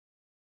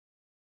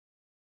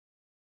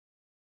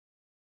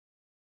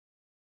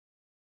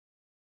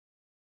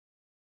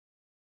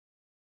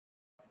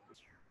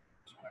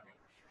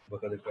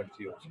बकायदा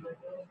करती हो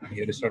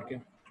ये रिस्टार्ट किया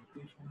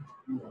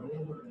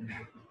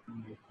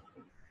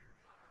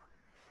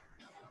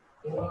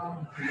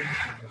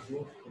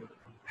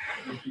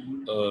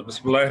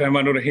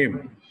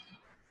Bismillahirrahmanirrahim.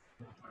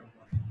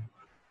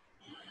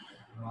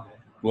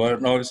 We are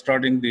now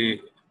starting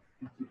the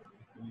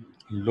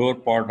lower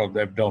part of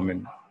the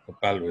abdomen, the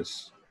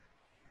pelvis.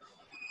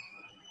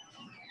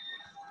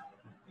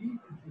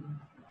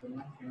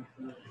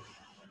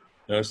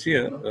 See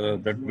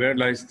that where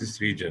lies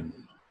this region?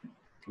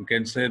 You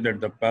can say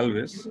that the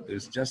pelvis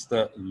is just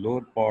the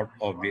lower part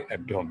of the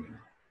abdomen.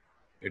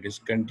 It is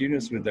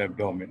continuous with the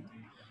abdomen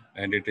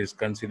and it is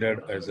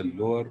considered as a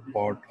lower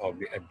part of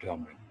the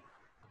abdomen.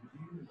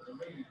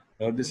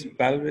 Now this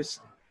pelvis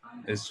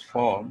is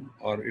formed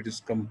or it is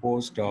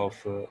composed of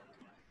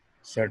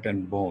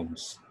certain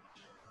bones.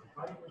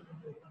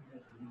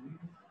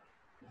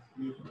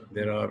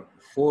 There are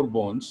 4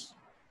 bones,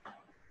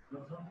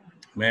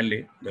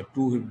 mainly the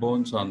 2 hip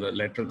bones on the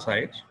lateral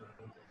side,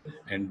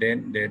 and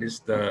then there is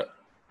the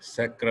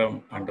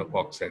sacrum and the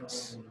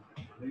coccyx.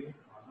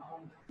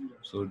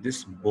 So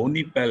this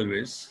bony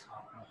pelvis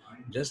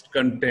just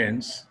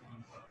contains,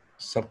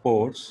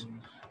 supports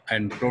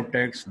and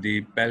protects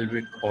the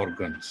pelvic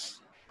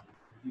organs.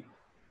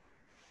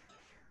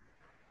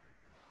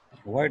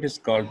 Why it is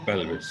called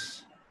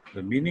pelvis?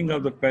 The meaning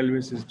of the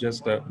pelvis is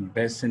just a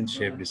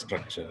basin-shaped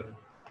structure.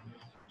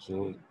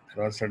 So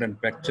there are certain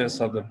pictures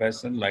of the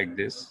basin like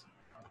this.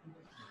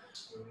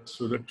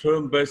 So the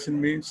term basin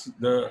means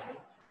the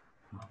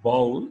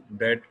bowl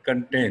that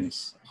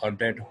contains or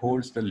that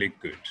holds the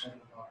liquid.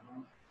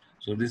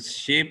 So this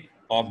shape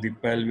of the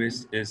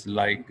pelvis is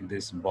like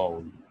this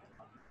bowl.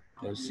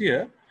 Now see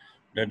here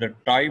that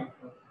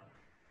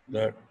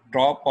the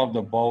top of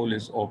the bowl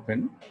is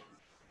open,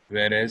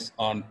 whereas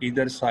on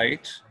either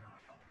side,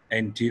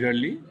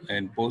 anteriorly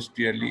and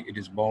posteriorly, it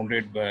is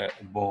bounded by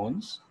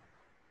bones,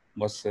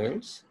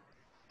 muscles,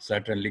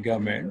 certain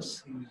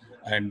ligaments,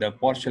 and the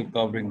partial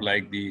covering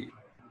like the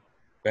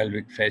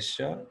pelvic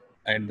fascia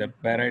and the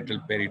parietal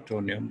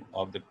peritoneum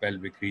of the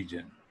pelvic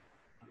region.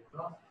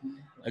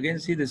 Again,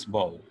 see this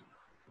bowl.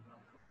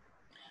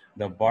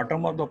 The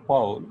bottom of the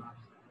bowl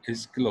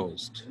is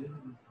closed.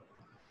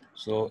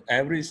 So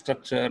every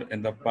structure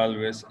in the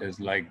pelvis is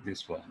like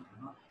this one.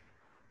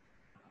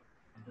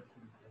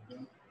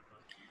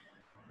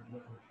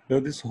 So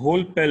this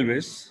whole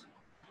pelvis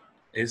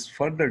is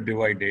further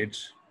divided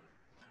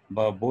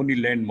by a bony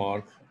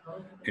landmark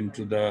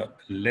into the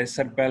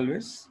lesser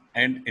pelvis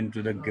and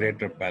into the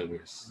greater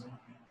pelvis.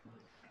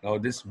 Now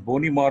this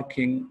bony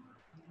marking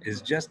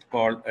is just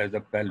called as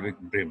the pelvic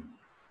brim.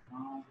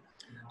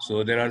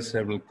 So there are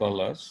several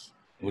colors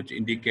which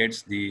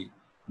indicates the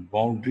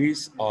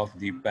boundaries of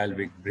the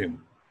pelvic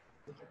brim.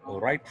 So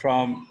right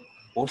from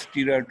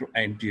posterior to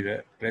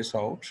anterior, trace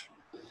out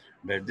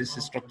that this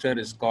structure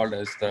is called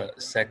as the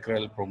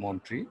sacral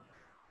promontory.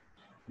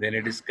 Then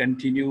it is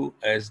continue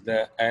as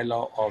the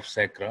ala of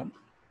sacrum.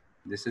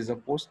 This is a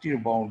posterior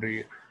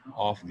boundary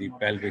of the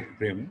pelvic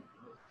brim.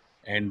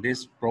 And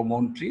this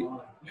promontory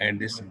and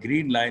this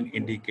green line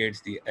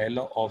indicates the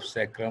ala of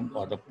sacrum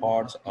or the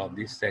parts of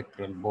the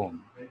sacral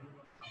bone.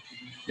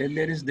 Then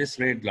there is this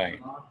red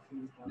line.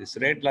 This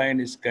red line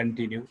is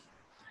continued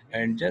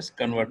and just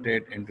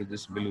converted into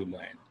this blue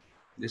line.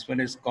 This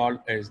one is called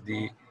as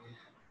the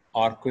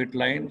arcuate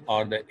line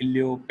or the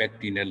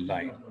iliopectineal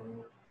line.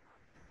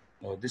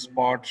 Now this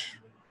part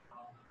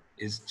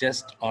is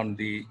just on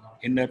the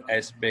inner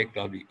aspect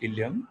of the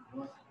ilium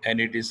and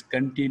it is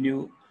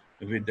continued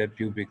with the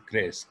pubic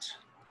crest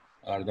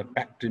or the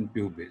pecten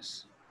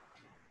pubis.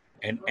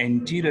 And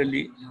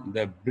anteriorly,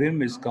 the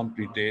brim is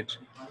completed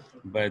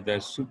by the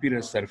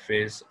superior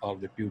surface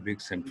of the pubic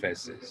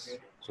symphysis.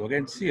 So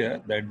again, see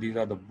here that these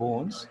are the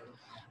bones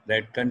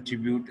that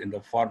contribute in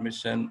the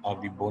formation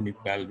of the bony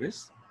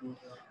pelvis.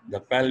 The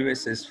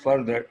pelvis is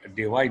further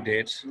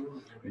divided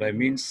by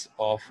means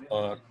of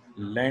a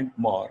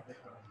landmark,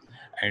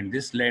 and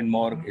this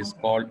landmark is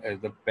called as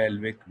the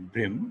pelvic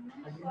brim.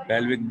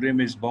 Pelvic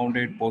brim is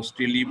bounded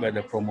posteriorly by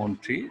the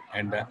promontory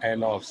and the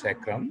ala of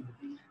sacrum.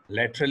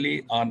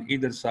 Laterally on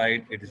either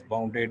side, it is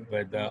bounded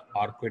by the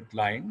arcuate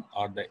line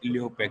or the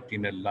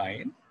iliopectineal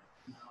line.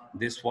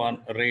 This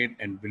one red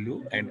and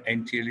blue, and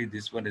anteriorly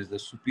this one is the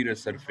superior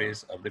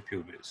surface of the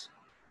pubis.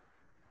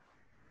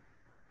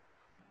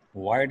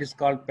 Why it is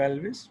called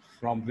pelvis?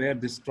 From where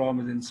this term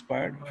is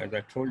inspired? As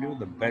I told you,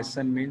 the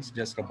basin means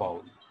just a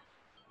bowl.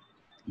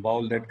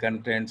 Bowl that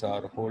contains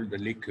or hold the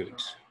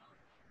liquids.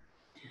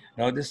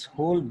 Now this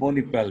whole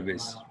bony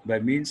pelvis, by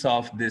means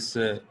of this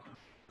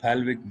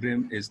pelvic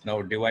brim, is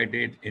now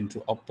divided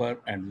into upper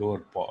and lower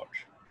part.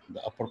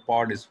 The upper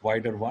part is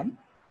wider one,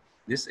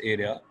 this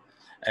area,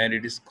 and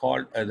it is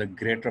called as the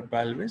greater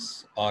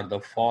pelvis or the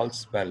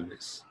false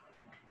pelvis.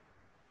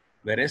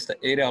 Whereas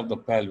the area of the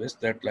pelvis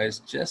that lies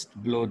just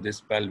below this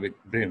pelvic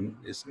brim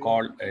is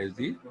called as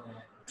the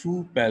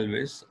true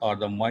pelvis or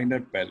the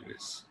minor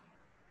pelvis.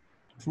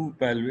 True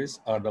pelvis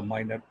or the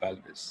minor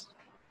pelvis.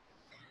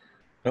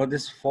 Now,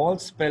 this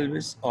false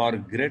pelvis or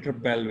greater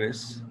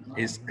pelvis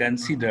is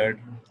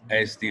considered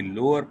as the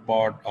lower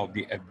part of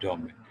the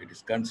abdomen. It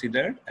is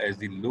considered as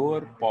the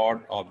lower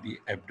part of the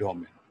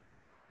abdomen.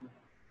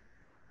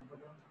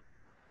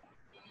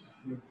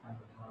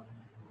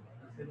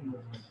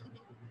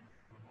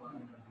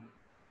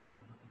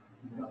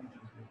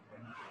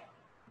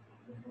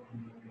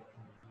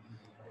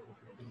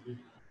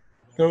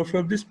 So,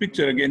 from this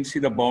picture, again, see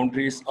the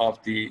boundaries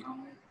of the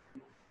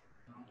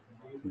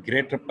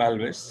greater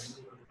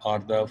pelvis or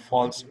the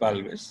false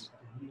pelvis.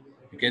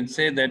 You can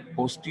say that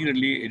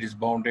posteriorly it is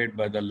bounded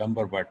by the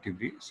lumbar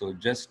vertebrae. So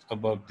just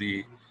above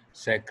the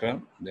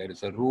sacrum, there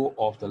is a row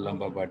of the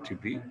lumbar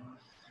vertebrae.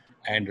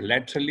 And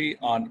laterally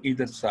on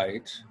either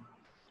side,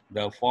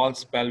 the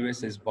false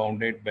pelvis is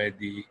bounded by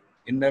the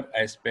inner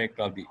aspect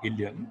of the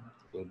ilium.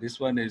 So this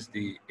one is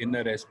the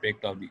inner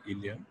aspect of the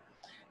ilium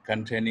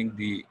containing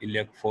the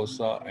iliac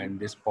fossa and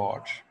this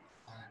part.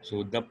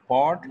 So the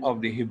part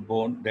of the hip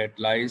bone that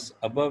lies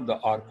above the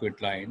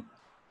arcuate line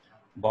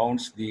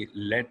bounds the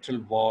lateral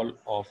wall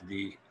of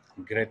the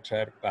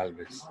greater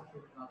pelvis.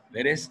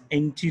 Whereas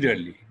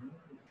anteriorly,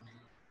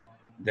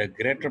 the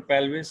greater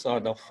pelvis or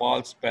the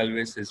false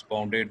pelvis is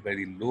bounded by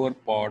the lower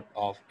part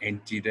of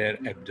anterior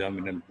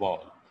abdominal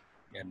wall.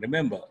 And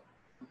remember,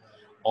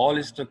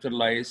 all structure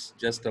lies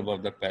just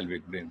above the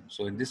pelvic brim.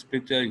 So in this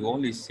picture, you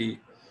only see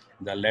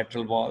the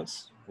lateral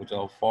walls, which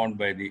are formed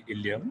by the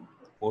ilium.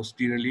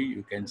 Posteriorly,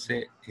 you can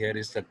say here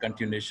is the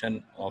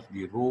continuation of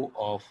the row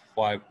of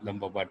 5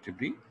 lumbar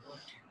vertebrae.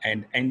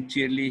 And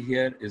anteriorly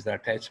here is the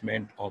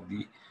attachment of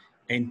the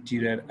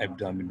anterior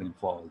abdominal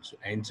wall. So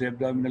anterior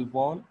abdominal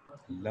wall,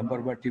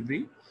 lumbar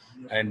vertebrae,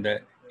 and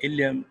the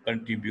ilium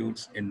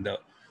contributes in the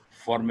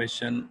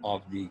formation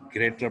of the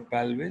greater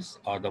pelvis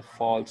or the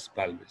false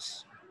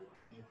pelvis.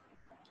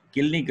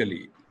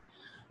 Clinically,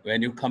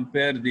 when you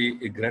compare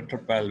the greater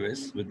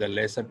pelvis with the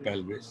lesser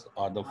pelvis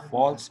or the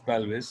false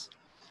pelvis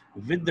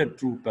with the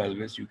true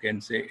pelvis, you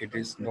can say it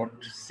is not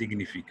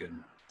significant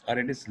or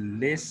it is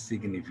less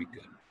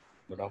significant.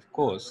 But of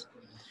course,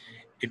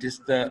 it is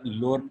the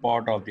lower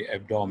part of the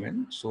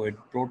abdomen, so it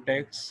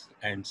protects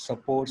and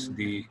supports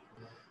the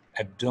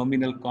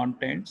abdominal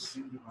contents.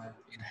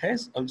 It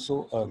has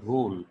also a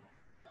role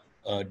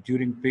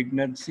during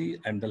pregnancy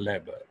and the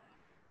labor.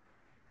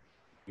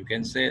 You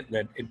can say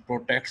that it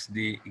protects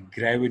the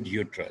gravid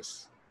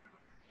uterus.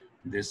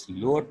 This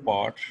lower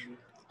part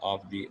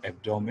of the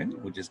abdomen,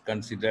 which is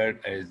considered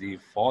as the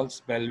false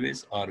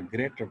pelvis or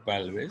greater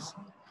pelvis,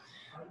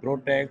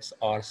 protects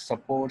or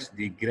supports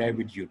the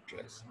gravid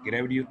uterus.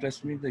 Gravid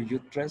uterus means the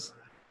uterus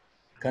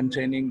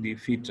containing the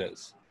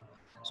fetus.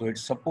 So it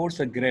supports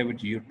the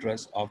gravid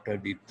uterus after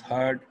the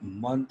 3rd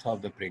month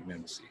of the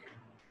pregnancy.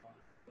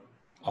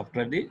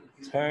 After the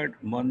 3rd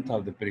month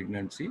of the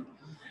pregnancy,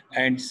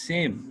 and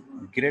same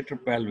greater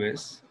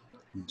pelvis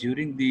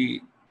during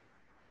the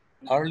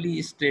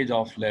early stage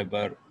of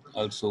labor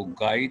also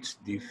guides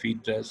the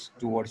fetus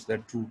towards the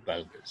true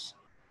pelvis.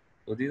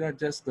 So these are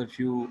just a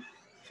few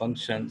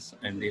functions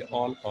and they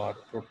all are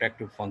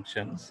protective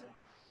functions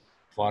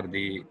for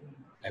the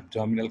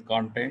abdominal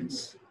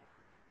contents.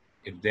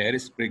 If there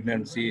is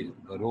pregnancy,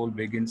 the role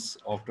begins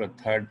after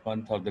 3rd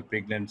month of the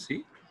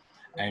pregnancy,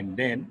 and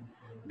then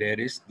there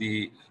is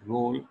the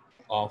role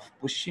of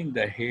pushing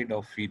the head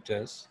of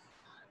fetus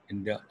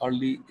in the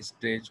early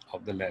stage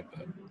of the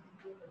labor.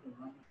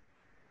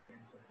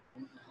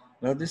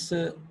 Now this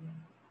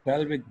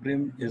pelvic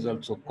brim is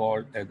also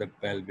called as the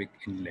pelvic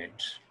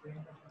inlet.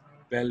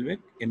 Pelvic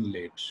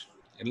inlet.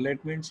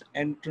 Inlet means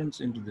entrance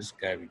into this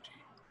cavity.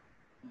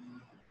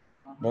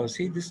 Now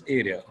see this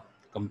area.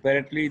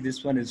 Comparatively,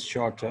 this one is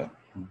shorter,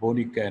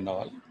 bony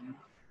canal,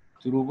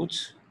 through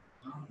which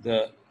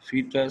the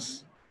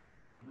fetus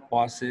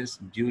passes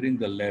during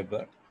the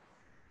labor.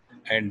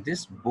 And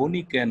this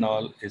bony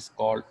canal is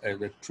called as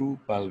the true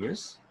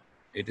pelvis.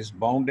 It is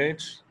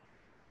bounded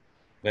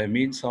by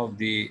means of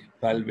the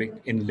pelvic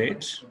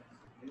inlet,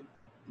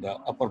 the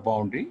upper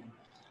boundary,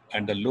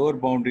 and the lower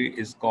boundary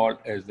is called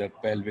as the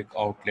pelvic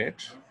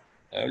outlet.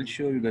 I will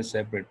show you the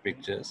separate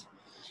pictures.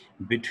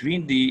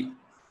 Between the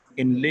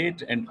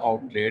inlet and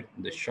outlet,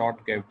 the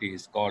short cavity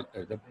is called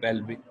as the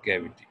pelvic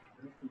cavity.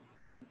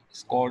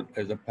 It's called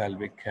as the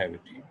pelvic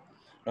cavity.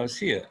 Now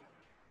see here,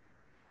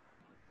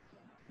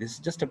 this is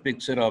just a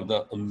picture of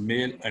the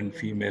male and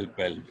female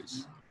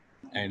pelvis.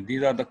 And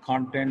these are the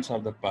contents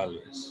of the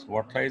pelvis.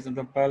 What lies in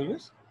the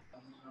pelvis?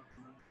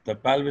 The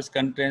pelvis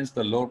contains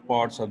the lower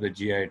parts of the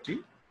GIT,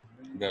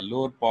 the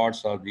lower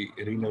parts of the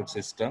renal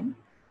system,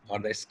 or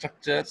the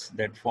structures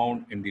that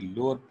found in the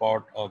lower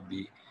part of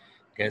the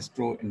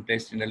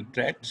gastrointestinal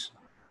tract,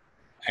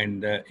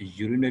 and the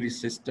urinary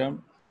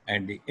system,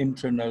 and the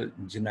internal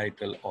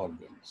genital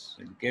organs.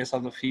 In case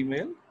of the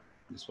female,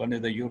 this one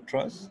is the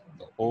uterus,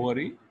 the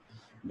ovary,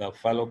 the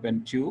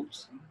fallopian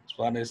tubes. This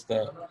one is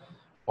the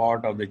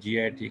part of the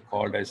GIT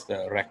called as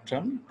the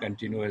rectum,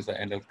 continue as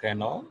the anal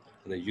canal,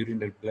 the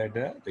urinary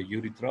bladder, the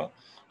urethra.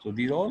 So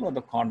these all are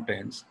the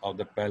contents of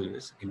the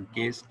pelvis in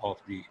case of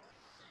the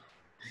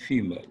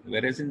female.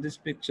 Whereas in this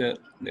picture,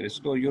 there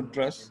is no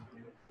uterus,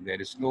 There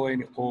is no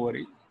any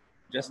ovary,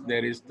 just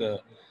there is the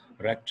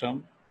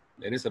rectum,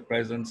 there is a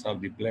presence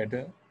of the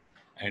bladder,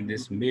 and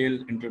this male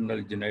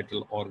internal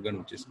genital organ,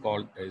 which is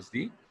called as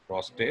the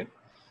prostate.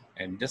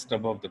 And just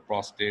above the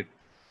prostate,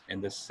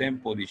 in the same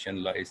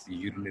position, lies the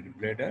urinary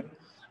bladder,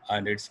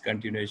 and its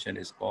continuation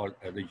is called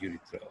as the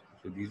urethra.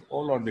 So these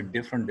all are the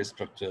different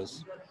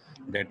structures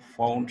that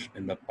found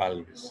in the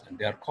pelvis, and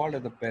they are called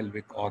as the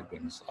pelvic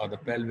organs or the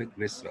pelvic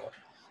viscera.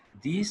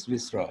 These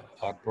viscera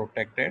are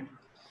protected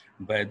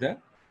by the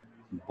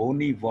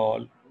bony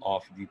wall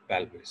of the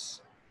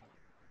pelvis.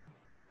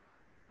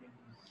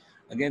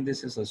 Again,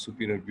 this is a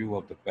superior view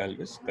of the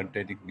pelvis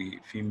containing the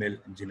female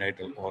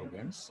genital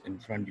organs. In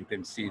front, you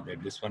can see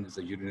that this one is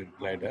a urinary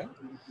bladder.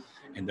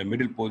 In the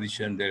middle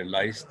position, there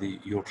lies the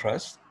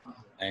uterus,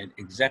 and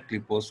exactly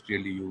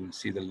posteriorly, you will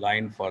see the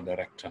line for the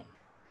rectum.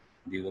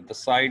 These are the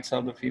sides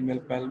of the female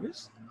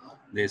pelvis.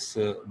 This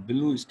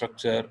blue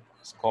structure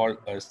is called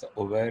as the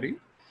ovary,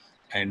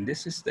 and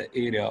this is the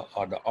area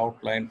or the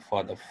outline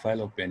for the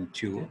fallopian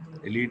tube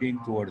leading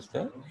towards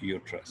the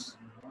uterus.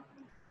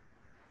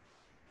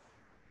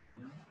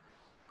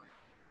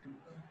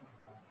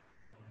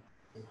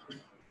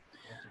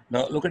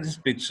 Now look at this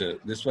picture.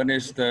 This one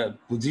is the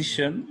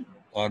position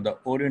or the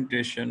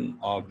orientation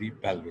of the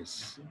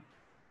pelvis,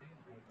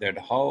 that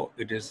how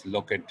it is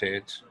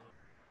located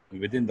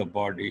within the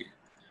body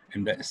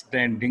in the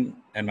standing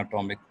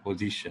anatomic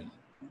position.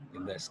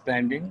 In the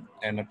standing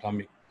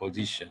anatomic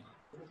position.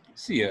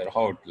 See here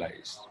how it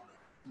lies.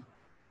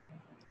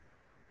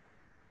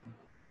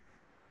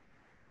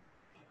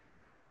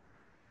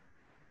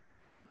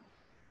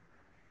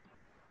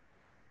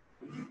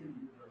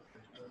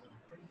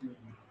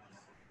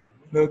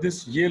 Now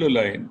this yellow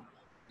line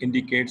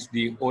indicates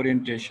the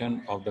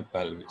orientation of the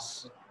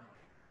pelvis.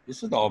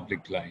 This is the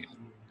oblique line.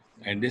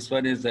 And this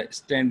one is the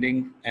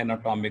standing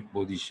anatomic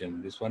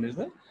position. This one is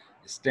the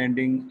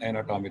standing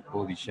anatomic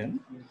position,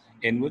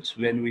 in which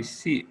when we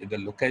see the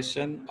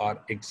location or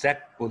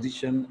exact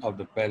position of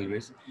the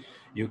pelvis,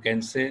 you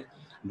can say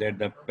that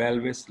the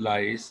pelvis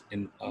lies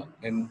in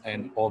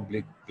an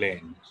oblique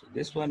plane. So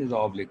this one is the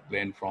oblique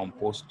plane from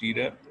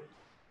posterior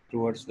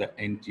towards the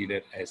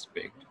anterior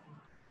aspect.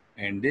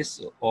 And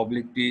this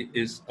obliquity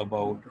is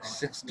about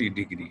 60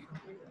 degree.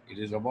 It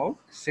is about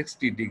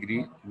 60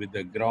 degree with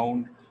the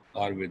ground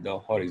or with the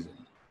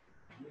horizon.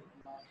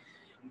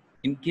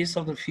 In case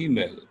of the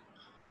female,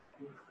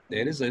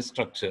 there is a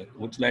structure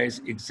which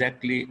lies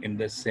exactly in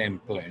the same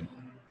plane.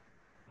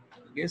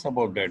 Guess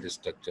about that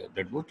structure.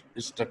 That what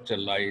structure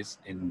lies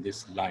in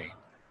this line.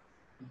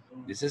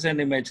 This is an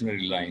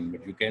imaginary line,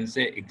 but you can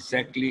say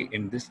exactly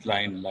in this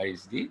line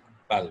lies the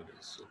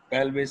pelvis. So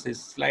pelvis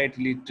is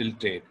slightly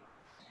tilted.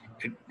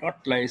 It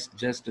not lies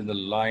just in the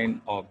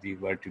line of the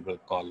vertebral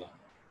column.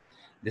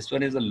 This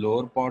one is the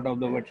lower part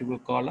of the vertebral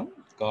column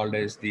called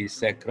as the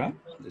sacrum.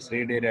 This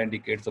red area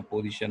indicates the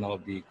position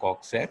of the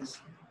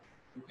coccyx.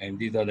 And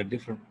these are the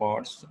different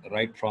parts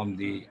right from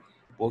the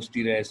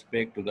posterior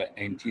aspect to the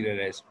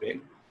anterior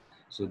aspect.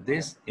 So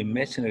this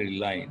imaginary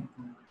line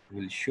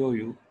will show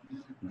you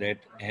that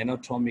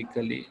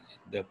anatomically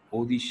the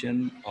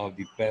position of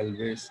the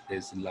pelvis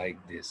is like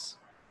this.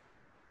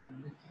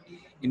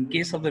 In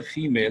case of the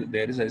female,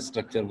 there is a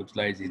structure which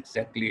lies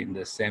exactly in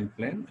the same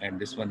plane, and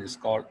this one is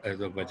called as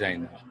a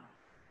vagina.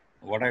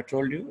 What I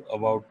told you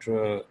about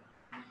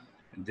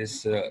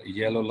this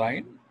yellow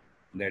line,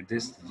 that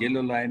this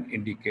yellow line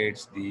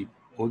indicates the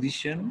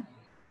position,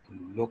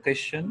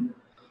 location,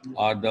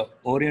 or the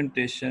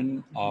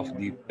orientation of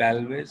the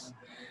pelvis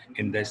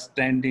in the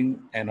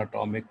standing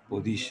anatomic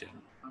position.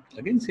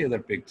 Again, see other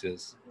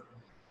pictures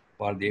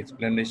for the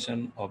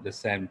explanation of the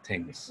same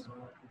things.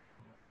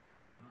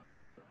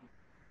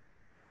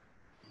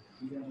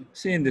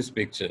 See in this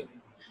picture.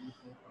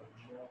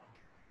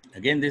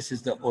 Again, this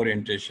is the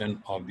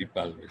orientation of the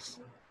pelvis.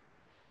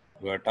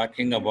 We are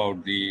talking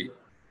about the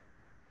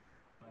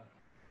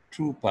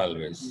true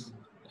pelvis.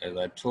 As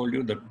I told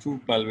you, the true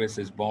pelvis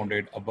is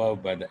bounded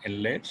above by the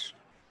inlet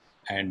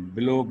and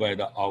below by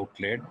the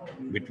outlet.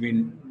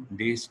 Between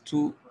these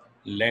two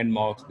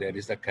landmarks, there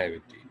is a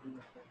cavity.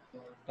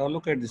 Now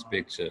look at this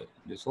picture.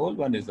 This whole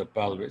one is the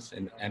pelvis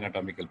in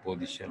anatomical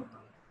position.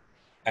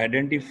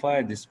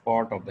 Identify this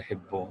part of the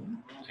hip bone,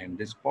 and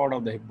this part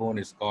of the hip bone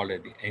is called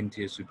the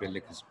anterior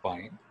superior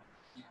spine.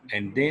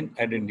 And then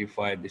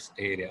identify this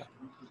area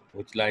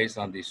which lies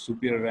on the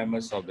superior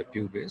ramus of the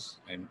pubis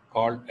and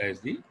called as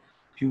the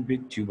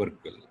pubic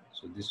tubercle.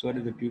 So this one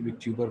is the pubic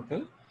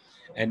tubercle.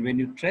 And when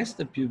you trace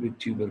the pubic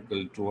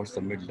tubercle towards the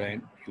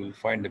midline, you will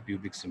find the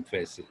pubic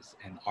symphysis,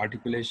 an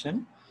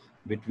articulation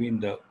between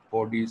the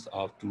bodies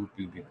of two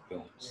pubic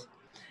bones.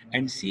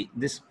 And see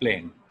this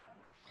plane.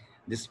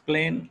 This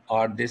plane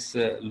or this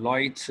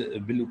light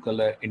blue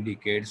color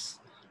indicates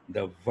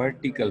the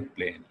vertical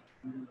plane.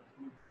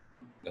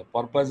 The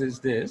purpose is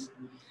this,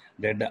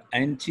 that the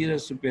anterior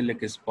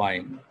superior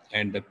spine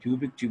and the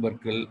pubic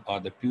tubercle or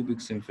the pubic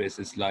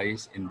symphysis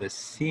lies in the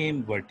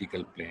same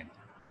vertical plane.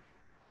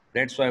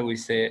 That's why we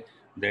say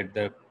that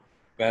the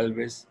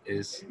pelvis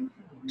is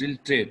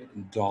tilted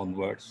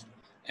downwards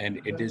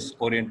and it is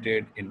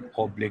oriented in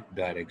oblique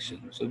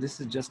direction. So this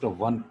is just a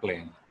one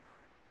plane,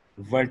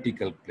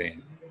 vertical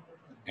plane.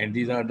 And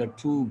these are the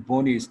two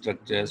bony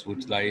structures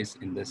which lies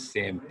in the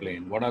same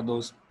plane. What are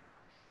those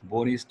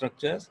bony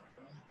structures?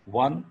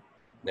 One,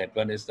 that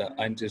one is the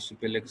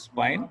anterosupplex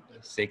spine.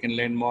 Second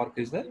landmark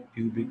is the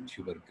pubic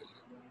tubercle.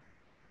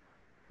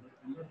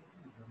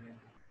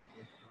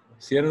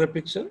 See another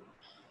picture?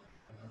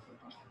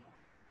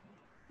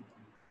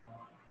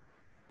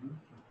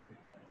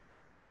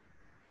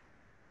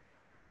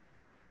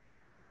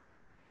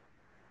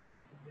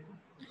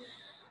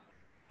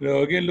 Now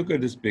again look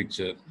at this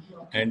picture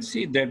and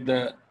see that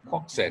the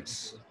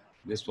coccyx,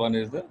 this one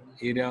is the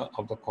area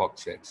of the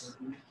coccyx.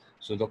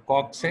 So the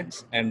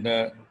coccyx and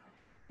the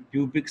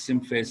pubic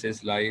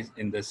symphysis lies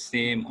in the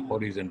same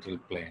horizontal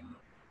plane.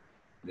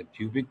 The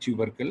pubic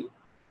tubercle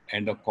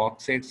and the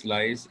coccyx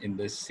lies in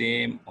the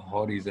same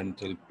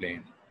horizontal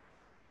plane.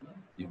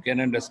 You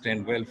can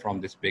understand well from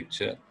this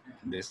picture,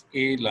 this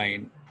A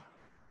line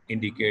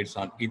indicates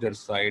on either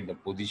side the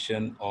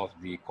position of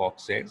the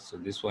coccyx. So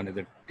this one is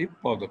the tip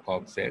of the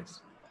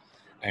coccyx,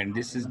 and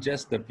this is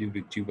just the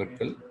pubic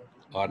tubercle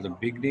or the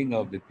beginning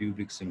of the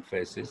pubic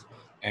symphysis,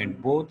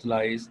 and both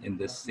lies in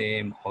the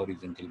same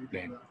horizontal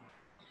plane.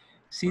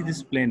 See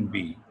this plane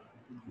B.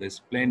 This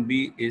plane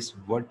B is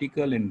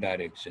vertical in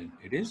direction.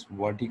 It is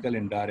vertical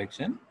in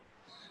direction.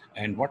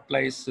 And what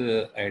lies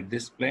at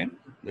this plane?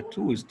 The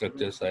two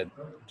structures I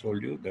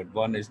told you, that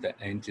one is the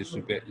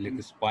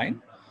anterosupplex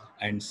spine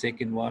and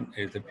second one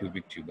is the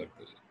pubic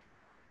tubercle.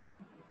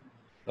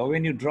 Now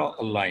when you draw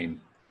a line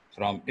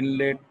from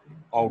inlet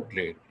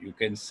outlet, you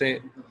can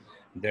say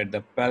that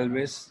the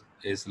pelvis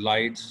is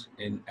lies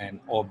in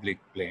an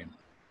oblique plane.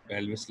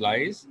 Pelvis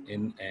lies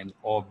in an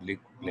oblique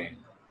plane.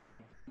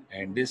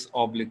 And this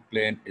oblique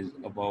plane is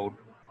about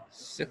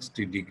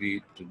 60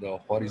 degrees to the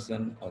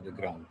horizon or the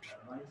ground.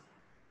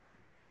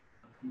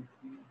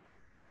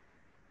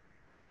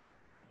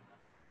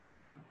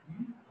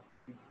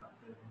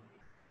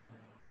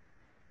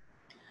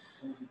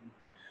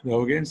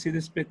 Now again see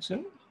this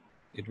picture.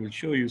 It will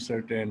show you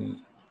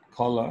certain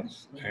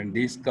colors, and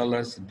these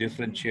colors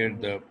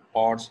differentiate the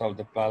parts of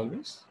the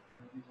pelvis.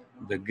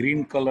 The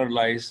green color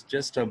lies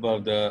just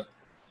above the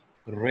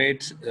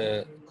red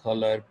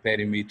color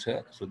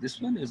perimeter. So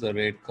this one is a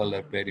red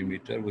color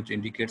perimeter, which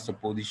indicates the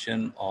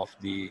position of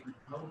the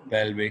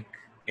pelvic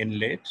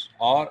inlet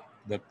or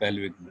the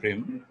pelvic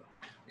brim.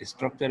 The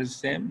structure is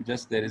same,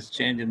 just there is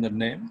change in the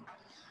name.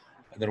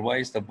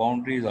 Otherwise, the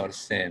boundaries are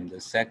same. The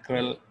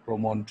sacral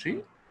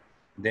promontory,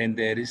 then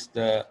there is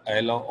the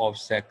halo of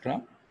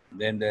sacrum,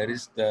 then there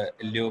is the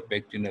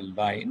iliopectineal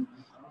line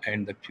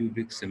and the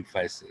pubic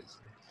symphysis.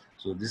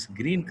 So this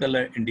green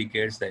color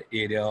indicates the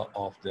area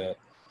of the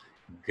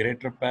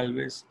greater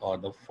pelvis or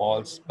the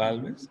false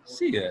pelvis.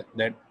 See here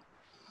that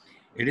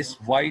it is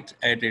white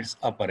at its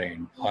upper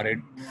end, or it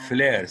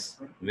flares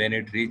when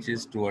it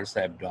reaches towards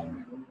the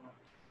abdomen.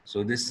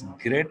 So this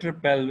greater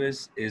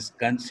pelvis is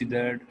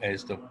considered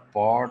as the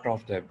part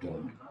of the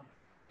abdomen.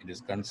 It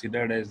is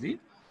considered as the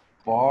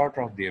part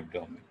of the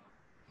abdomen.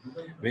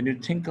 When you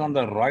think on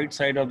the right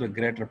side of the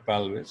greater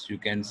pelvis, you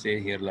can say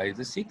here lies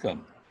the cecum.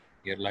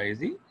 Here lies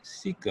the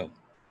cecum.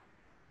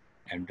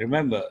 And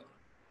remember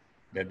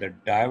that the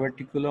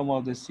diverticulum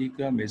of the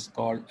cecum is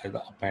called as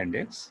the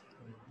appendix.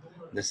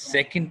 The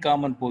second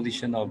common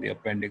position of the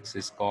appendix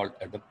is called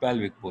as the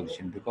pelvic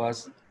position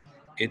because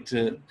it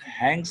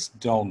hangs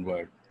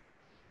downward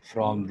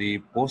from the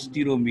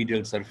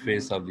posterior-medial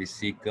surface of the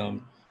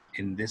cecum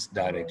in this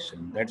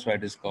direction. That's why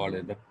it is called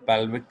as the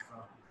pelvic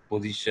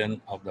position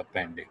of the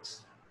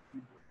appendix.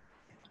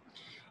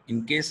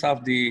 In case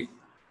of the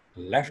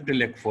left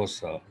iliac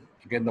fossa,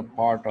 again the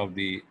part of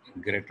the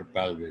greater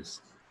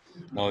pelvis.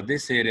 Now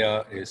this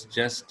area is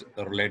just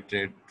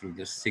related to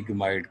the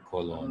sigmoid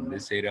colon.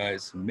 This area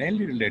is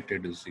mainly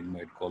related to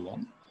sigmoid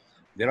colon.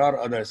 There are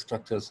other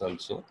structures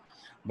also,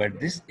 but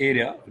this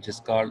area, which is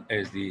called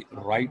as the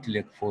right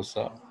iliac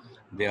fossa,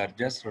 they are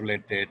just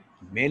related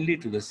mainly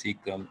to the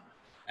cecum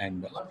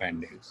and the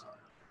appendix.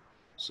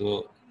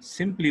 So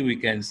simply we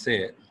can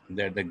say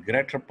that the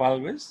greater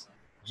pelvis,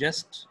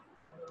 just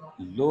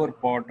lower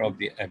part of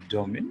the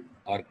abdomen,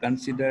 are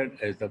considered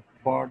as the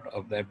part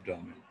of the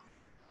abdomen.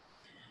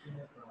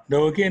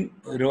 Now again,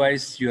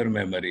 revise your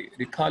memory,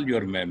 recall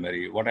your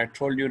memory. What I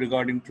told you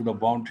regarding to the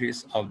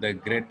boundaries of the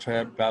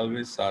greater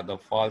pelvis or the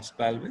false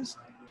pelvis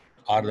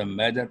or the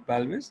major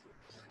pelvis,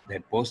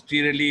 that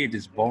posteriorly it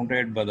is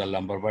bounded by the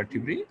lumbar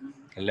vertebrae,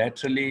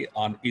 laterally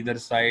on either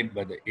side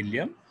by the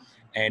ilium,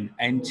 and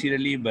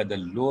anteriorly by the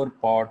lower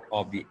part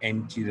of the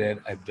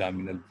anterior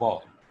abdominal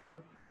wall.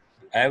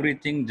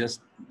 Everything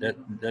just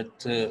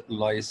that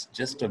lies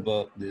just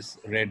above this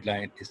red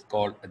line is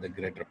called the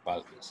greater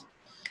pelvis.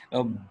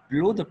 Now,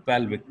 below the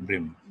pelvic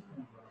brim,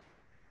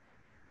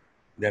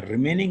 the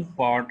remaining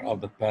part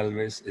of the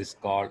pelvis is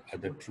called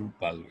the true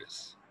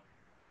pelvis.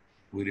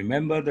 We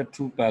remember the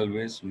true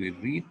pelvis, we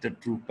read the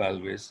true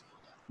pelvis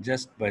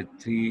just by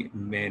three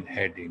main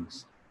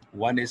headings.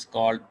 One is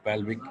called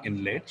pelvic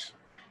inlet.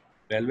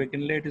 Pelvic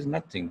inlet is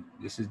nothing.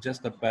 This is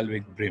just the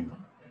pelvic brim.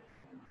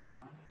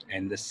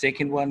 And the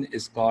second one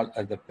is called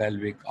as the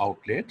pelvic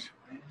outlet.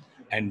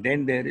 And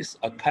then there is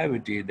a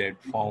cavity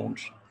that found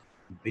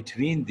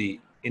between the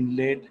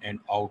inlet and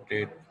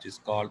outlet, which is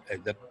called as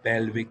the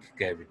pelvic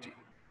cavity.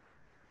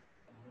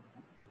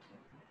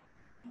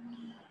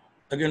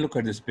 Again, look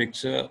at this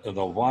picture.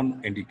 The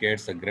one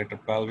indicates the greater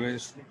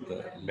pelvis.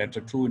 The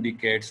letter 2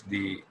 indicates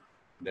the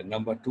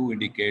number 2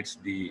 indicates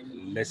the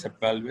lesser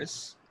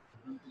pelvis.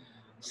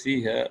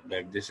 See here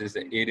that this is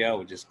the area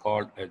which is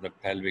called as the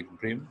pelvic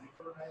brim.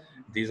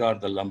 These are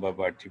the lumbar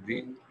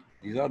vertebrae.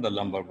 These are the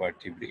lumbar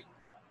vertebrae.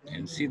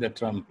 And see the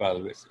term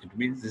pelvis. It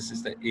means this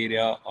is the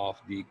area of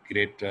the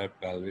greater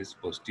pelvis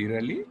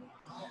posteriorly.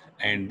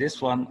 And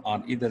this one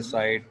on either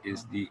side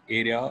is the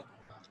area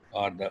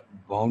or the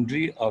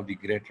boundary of the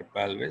greater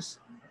pelvis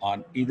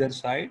on either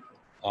side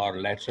or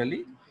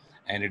laterally.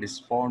 And it is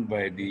formed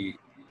by the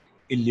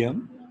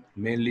ilium,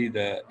 mainly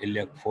the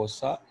iliac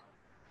fossa,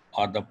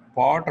 or the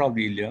part of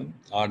the ilium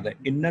or the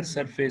inner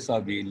surface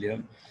of the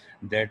ilium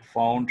that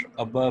found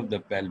above the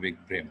pelvic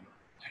brim.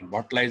 And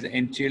what lies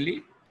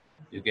anteriorly?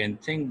 You can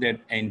think that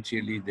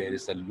anteriorly there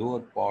is a lower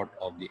part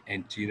of the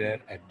anterior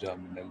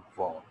abdominal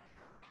wall.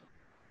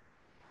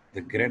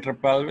 The greater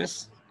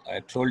pelvis, I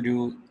told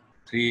you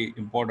three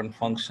important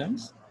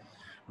functions,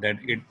 that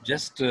it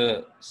just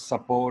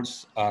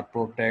supports or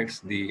protects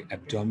the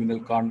abdominal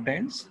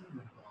contents.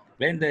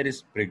 When there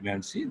is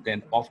pregnancy,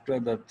 then after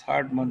the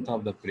third month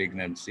of the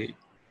pregnancy,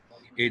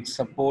 it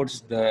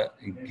supports the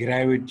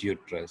gravid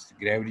uterus.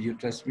 Gravid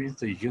uterus means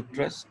the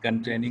uterus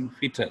containing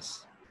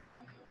fetus.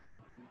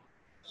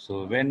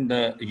 So when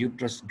the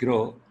uterus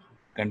grow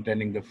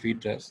containing the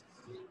fetus,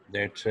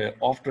 that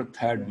after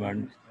third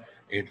month,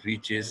 it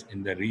reaches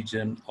in the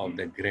region of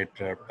the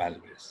greater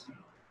pelvis.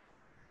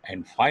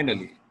 And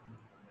finally,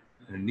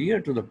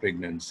 near to the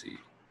pregnancy,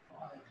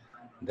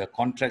 the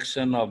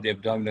contraction of the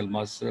abdominal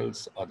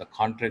muscles or the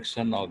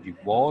contraction of the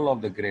wall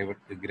of the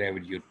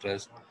gravid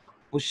uterus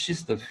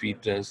pushes the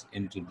fetus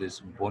into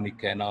this bony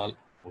canal,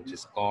 which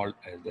is called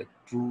as the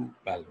true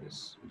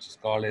pelvis, which is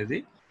called as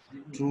the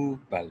true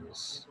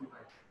pelvis.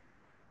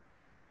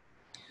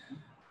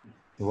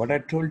 What I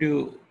told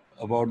you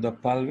about the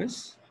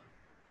pelvis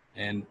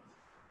and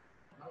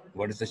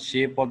what is the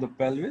shape of the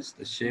pelvis?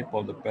 The shape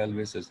of the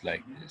pelvis is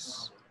like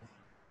this,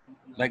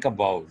 like a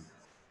bowl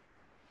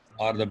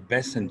or the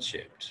basin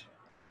shaped.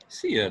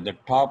 See here, the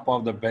top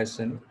of the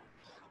basin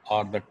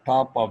or the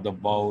top of the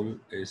bowl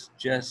is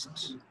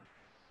just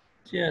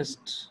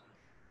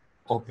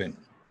open.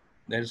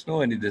 There is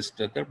no any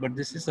structure, but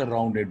this is a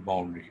rounded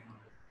boundary.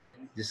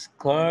 This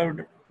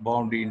curved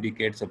boundary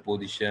indicates the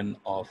position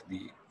of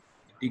the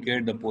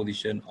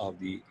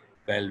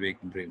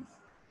pelvic brim.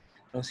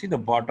 Now see the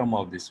bottom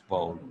of this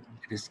bowl,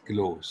 it is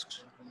closed.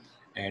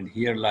 And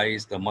here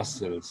lies the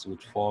muscles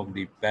which form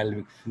the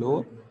pelvic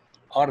floor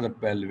or the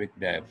pelvic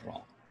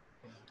diaphragm.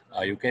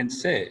 You can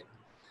say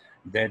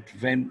that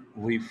when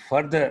we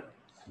further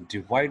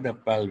divide the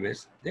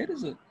pelvis, there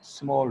is a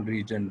small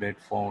region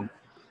that found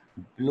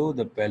below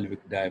the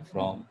pelvic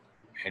diaphragm,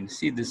 and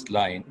see this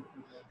line,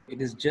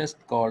 it is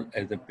just called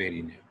as the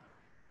perineum.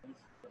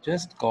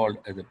 Just called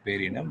as the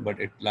perineum, but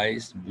it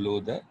lies below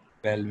the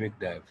pelvic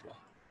diaphragm.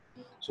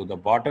 So the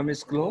bottom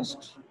is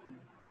closed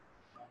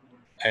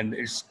and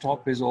its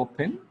top is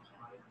open.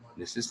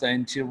 This is the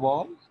anterior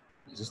wall.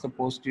 This is the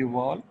posterior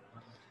wall.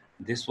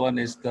 This one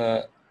is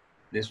the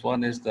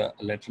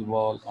lateral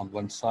wall on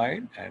one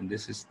side, and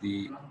this is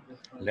the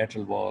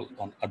lateral wall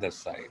on other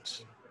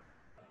sides.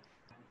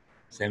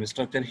 Same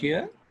structure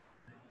here.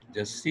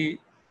 Just see,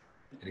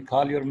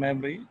 recall your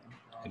memory,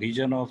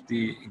 region of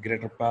the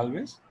greater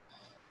pelvis,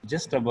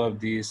 just above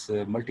this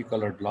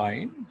multicolored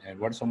line. And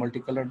what's a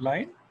multicolored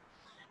line?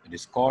 It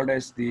is called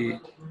as the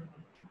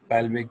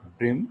pelvic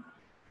brim,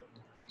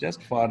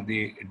 just for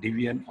the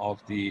division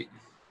of the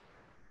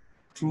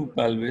true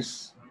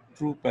pelvis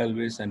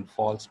and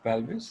false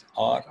pelvis,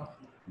 or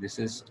this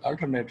is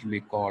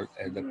alternatively called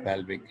as the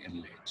pelvic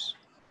inlet.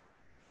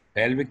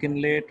 Pelvic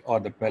inlet or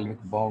the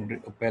pelvic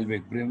boundary,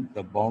 pelvic brim,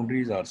 the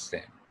boundaries are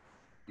same.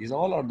 These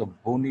all are the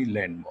bony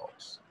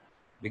landmarks.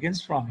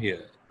 Begins from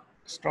here,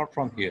 start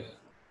from here.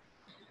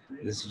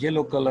 This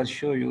yellow color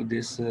show you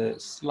this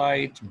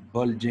slight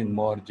bulging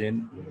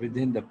margin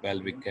within the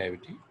pelvic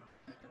cavity.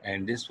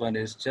 And this one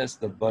is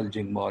just the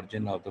bulging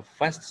margin of the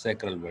first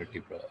sacral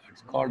vertebra.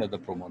 It's called as the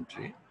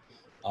promontory.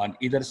 On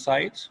either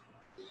side,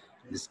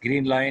 this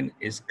green line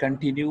is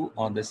continue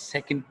on the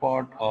second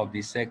part of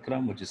the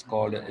sacrum, which is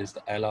called as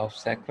the ala of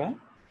sacrum.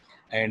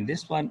 And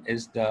this one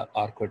is the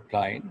arcuate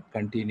line,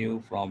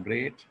 continue from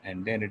right,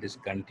 and then it is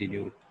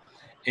continued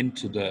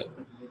into the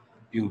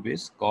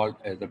pubis, called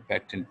as the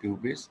pecten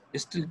pubis,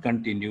 still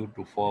continue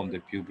to form the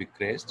pubic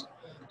crest.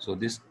 So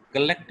this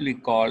collectively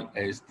called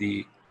as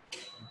the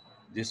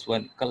linea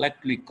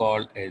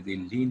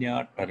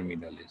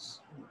terminalis.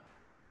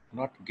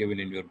 Not given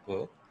in your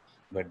book,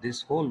 but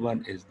this whole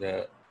one is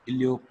the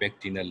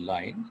iliopectinal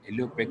line.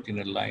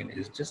 Iliopectinal line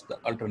is just the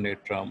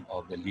alternate term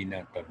of the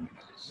linea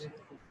terminalis.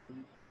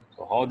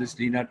 So how this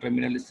linea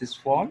terminalis is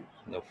formed?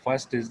 The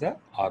first is the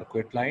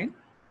arcuate line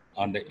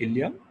on the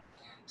ilium.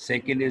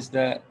 Second is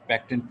the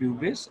pecten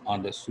pubis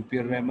on the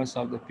superior ramus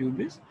of the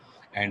pubis.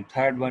 And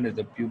third one is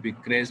the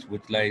pubic crest,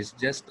 which lies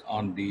just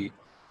on the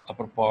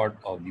upper part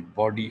of the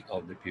body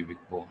of the pubic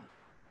bone.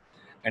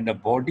 And the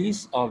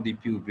bodies of the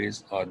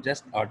pubis are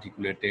just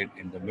articulated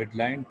in the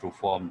midline to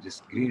form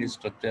this green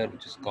structure,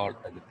 which is called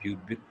as the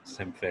pubic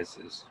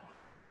symphysis.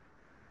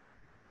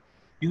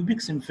 Pubic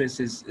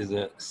symphysis is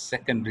a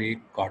secondary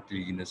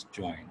cartilaginous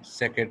joint.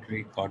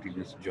 Secondary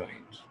cartilaginous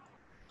joint.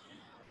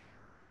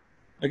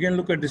 Again,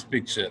 look at this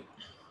picture.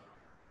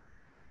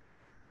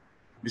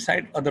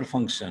 Beside other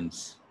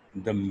functions,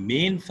 the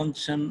main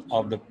function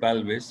of the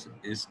pelvis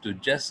is to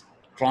just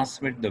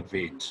transmit the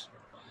weight.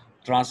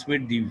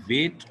 Transmit the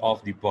weight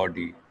of the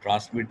body.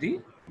 Transmit the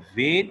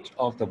weight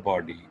of the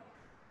body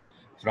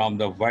from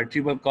the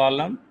vertebral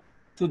column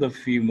to the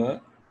femur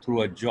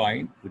through a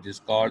joint which is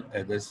called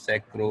as the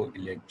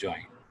sacroiliac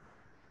joint.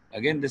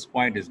 Again, this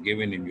point is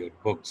given in your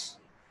books,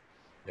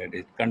 that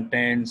it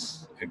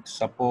contains, it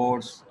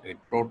supports, it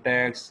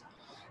protects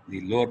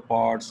the lower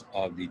parts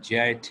of the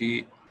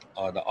GIT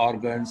or the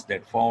organs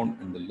that found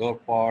in the lower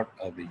part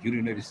of the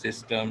urinary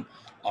system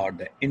or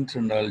the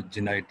internal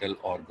genital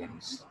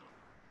organs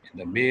in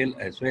the male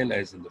as well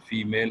as in the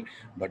female.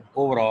 But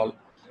overall,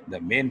 the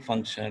main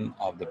function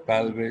of the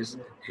pelvis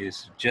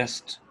is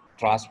just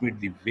transmit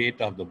the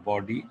weight of the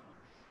body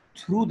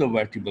through the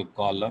vertebral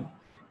column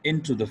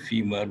into the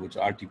femur, which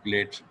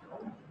articulates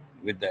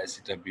with the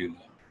acetabulum,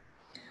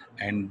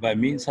 and by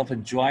means of a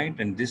joint,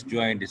 and this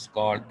joint is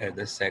called as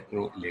the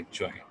sacroiliac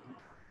joint.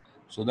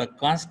 So the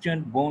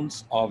constituent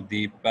bones of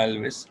the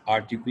pelvis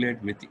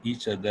articulate with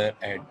each other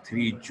at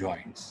three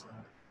joints.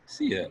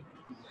 See here,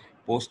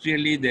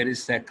 posteriorly there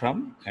is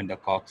sacrum and the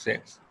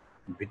coccyx.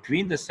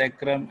 Between the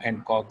sacrum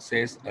and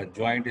coccyx, a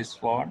joint is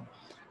formed,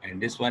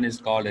 and this one is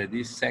called as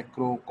the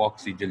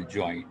sacrococcygeal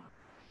joint.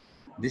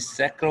 This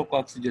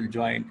sacrococcygeal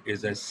joint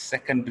is a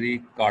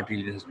secondary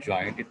cartilaginous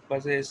joint. It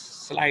possesses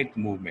slight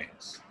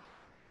movements.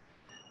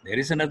 There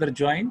is another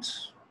joint,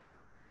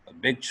 a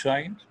big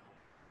joint,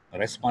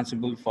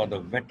 responsible for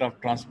the weight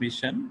of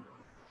transmission,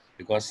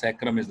 because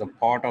sacrum is the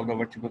part of the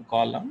vertebral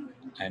column,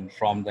 and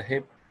from the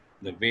hip,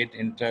 the weight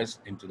enters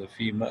into the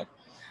femur.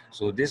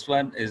 So this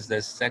one is the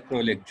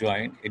sacroiliac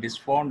joint. It is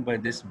formed by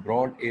this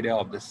broad area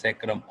of the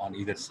sacrum on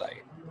either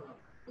side.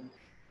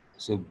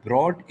 So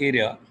broad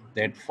area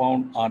that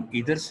found on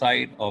either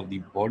side of the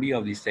body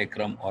of the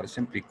sacrum are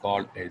simply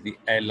called as the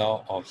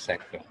ala of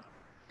sacrum.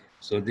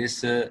 So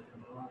this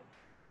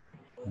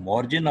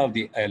margin of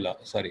the ala,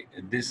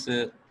 this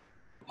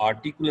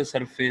articular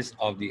surface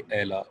of the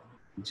ala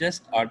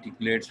just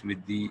articulates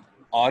with the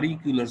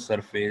auricular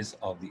surface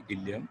of the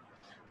ilium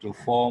to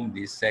form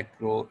the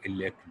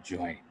sacroiliac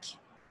joint.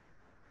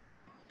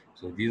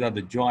 So these are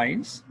the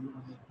joints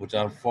which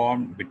are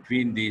formed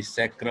between the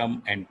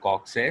sacrum and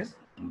coccyx,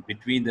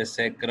 between the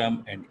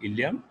sacrum and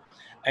ilium,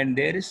 and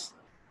there is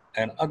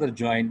another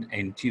joint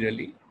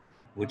anteriorly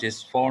which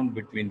is formed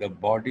between the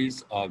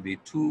bodies of the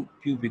two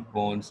pubic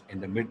bones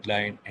in the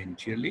midline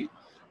anteriorly,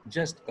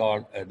 just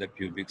called the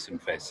pubic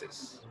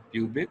symphysis.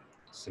 Pubic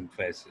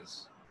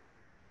symphysis.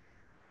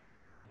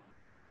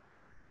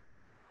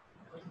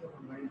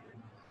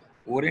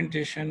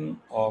 Orientation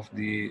of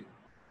the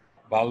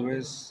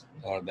pelvis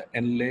or the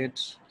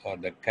inlet or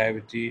the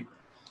cavity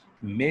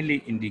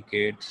mainly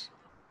indicates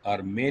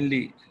or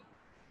mainly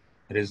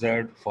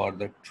reserved for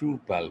the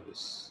true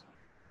pelvis.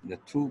 The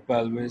true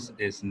pelvis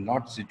is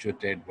not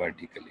situated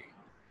vertically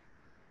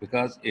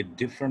because its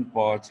different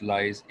parts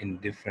lies in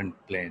different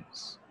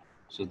planes.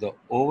 So the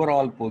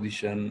overall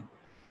position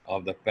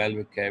of the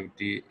pelvic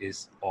cavity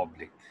is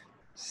oblique,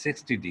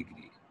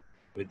 60-degree,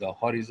 with the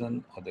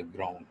horizon of the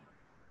ground.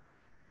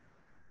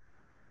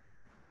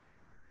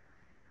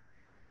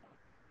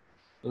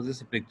 So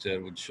this picture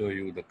would show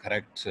you the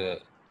correct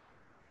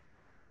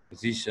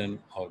position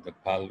of the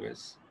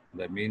pelvis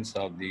by means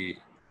of the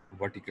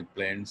vertical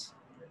planes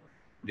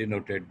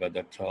denoted by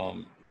the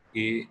term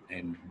A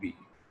and B.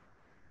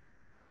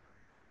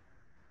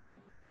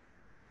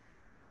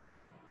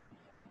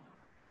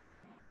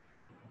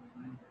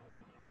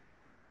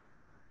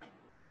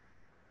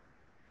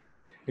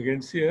 You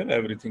can see here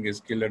everything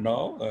is clear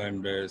now,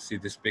 and see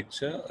this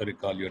picture,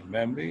 recall your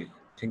memory,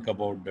 think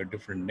about the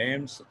different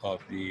names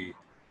of the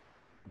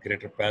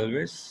greater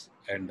pelvis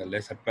and the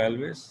lesser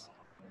pelvis.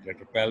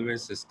 Greater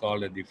pelvis is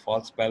called the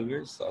false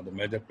pelvis or the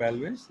major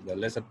pelvis. The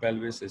lesser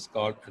pelvis is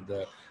called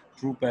the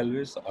true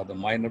pelvis or the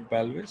minor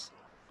pelvis.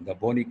 The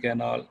bony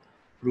canal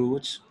through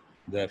which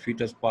the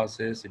fetus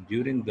passes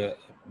during the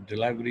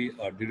delivery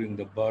or during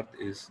the birth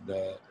is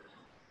the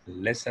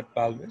lesser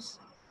pelvis.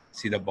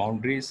 See the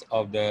boundaries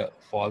of the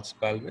false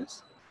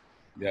pelvis.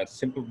 They are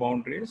simple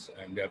boundaries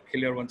and they are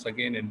clear once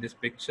again in this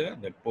picture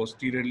that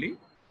posteriorly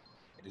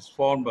it is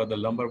formed by the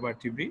lumbar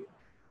vertebrae,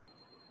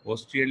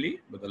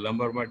 posteriorly by the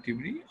lumbar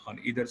vertebrae, on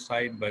either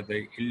side by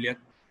the iliac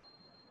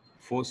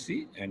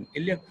foci, and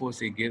iliac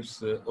foci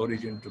gives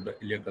origin to the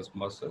iliacus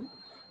muscle.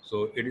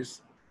 So it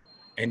is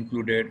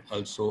included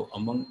also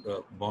among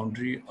the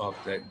boundary of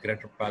the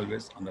greater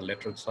pelvis on the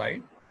lateral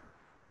side,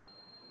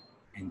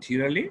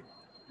 anteriorly,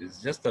 This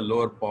is just the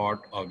lower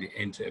part of the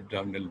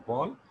abdominal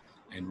wall.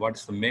 And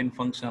what's the main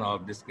function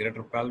of this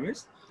greater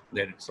pelvis?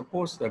 That it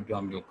supports the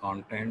abdominal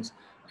contents.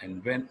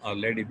 And when a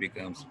lady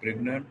becomes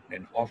pregnant,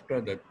 and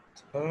after the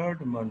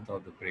third month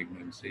of the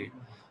pregnancy,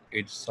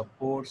 it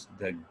supports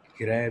the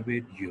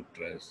gravid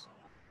uterus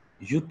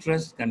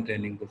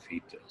containing the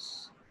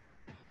fetus.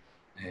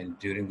 And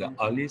during the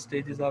early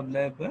stages of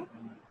labor,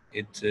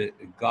 it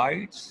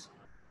guides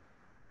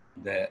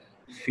the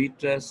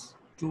fetus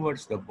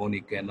towards the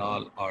bony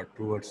canal or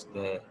towards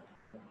the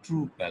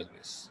true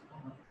pelvis.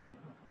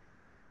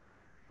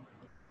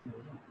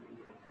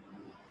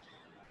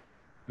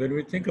 When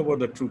we think about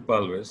the true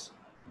pelvis,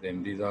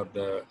 then these are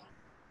the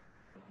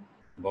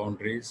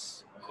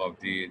boundaries of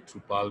the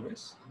true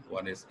pelvis.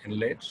 One is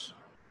inlet,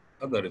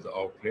 other is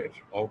outlet.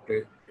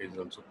 Outlet is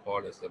also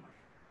called as the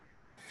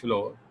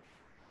floor,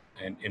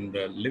 and in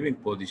the living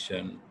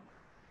position,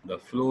 the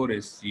floor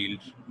is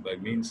sealed by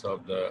means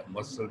of the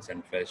muscles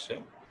and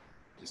fascia.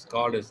 It is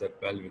called as the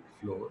pelvic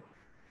floor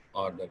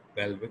or the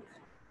pelvic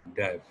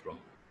diaphragm.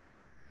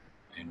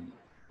 And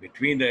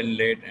between the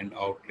inlet and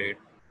outlet,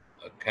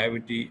 a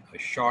cavity, a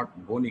short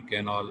bony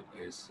canal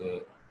is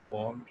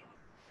formed,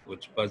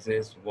 which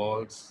possesses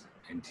walls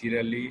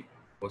anteriorly,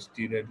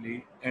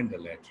 posteriorly, and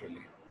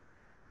laterally.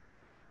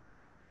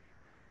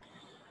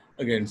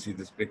 Again, see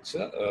this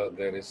picture.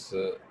 There is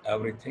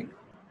everything.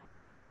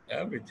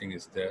 Everything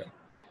is there.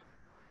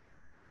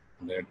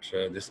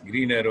 That this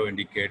green arrow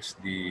indicates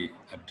the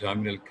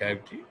abdominal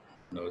cavity.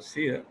 Now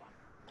see here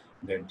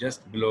that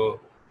just below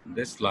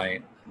this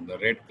line, the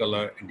red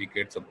color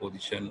indicates the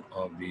position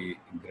of the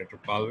greater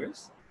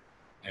pelvis,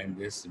 and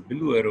this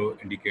blue arrow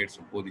indicates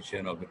the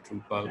position of the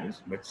true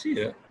pelvis. But see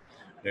here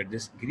that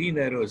this green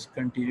arrow is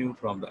continued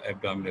from the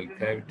abdominal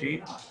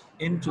cavity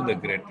into the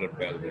greater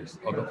pelvis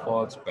or the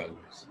false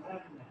pelvis.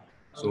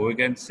 So we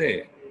can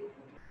say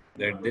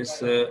that this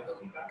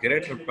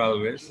greater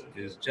pelvis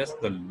is just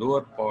the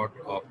lower part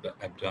of the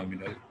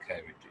abdominal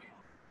cavity.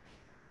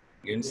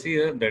 You can see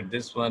here that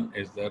this one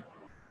is the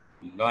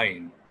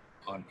line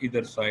on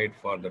either side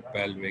for the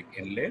pelvic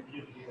inlet,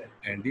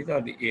 and these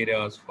are the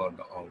areas for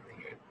the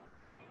outlet.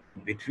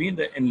 Between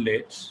the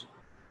inlets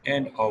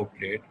and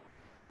outlet,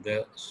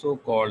 the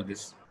so-called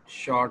this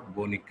short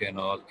bony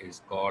canal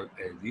is called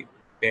as the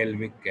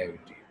pelvic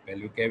cavity.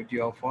 Pelvic cavity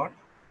of what?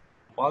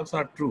 False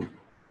or true?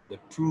 The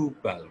true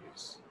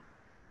pelvis.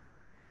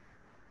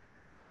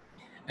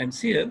 And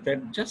see here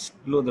that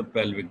just below the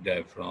pelvic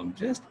diaphragm,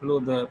 just below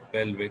the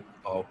pelvic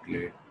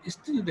outlet,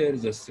 still there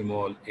is a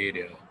small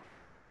area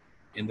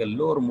in the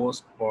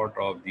lowermost part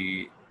of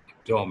the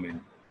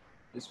abdomen.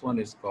 This one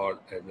is called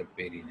as the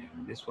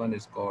perineum. This one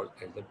is called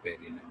as the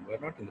perineum. We're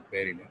not in the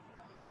perineum.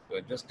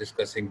 We're just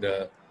discussing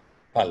the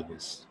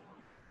pelvis.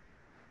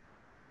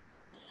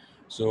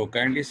 So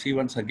kindly see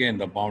once again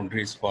the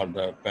boundaries for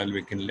the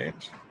pelvic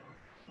inlet.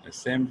 The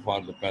same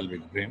for the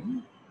pelvic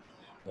rim.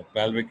 The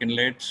pelvic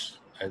inlet,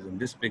 as in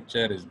this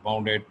picture, is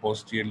bounded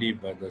posteriorly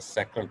by the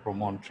sacral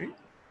promontory.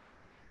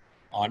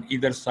 On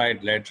either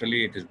side,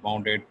 laterally, it is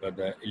bounded by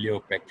the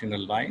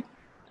iliopectineal line,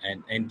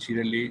 and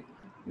anteriorly,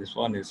 this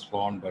one is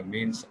formed by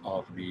means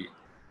of the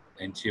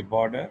anterior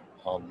border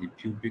of the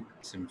pubic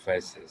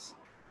symphysis.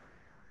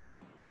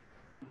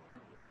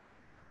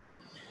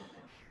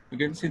 You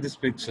can see this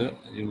picture,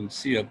 you will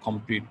see a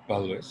complete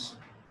pelvis.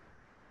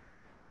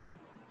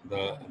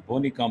 The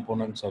bony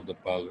components of the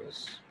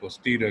pelvis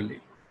posteriorly,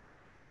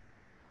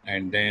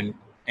 and then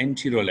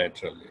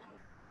anterolaterally.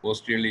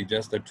 Posteriorly,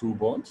 just the two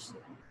bones.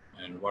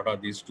 And what are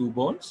these two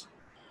bones?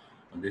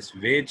 This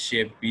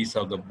wedge-shaped piece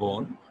of the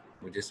bone,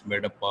 which is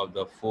made up of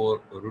the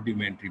four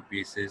rudimentary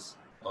pieces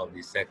of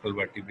the sacral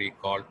vertebrae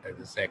called as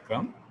the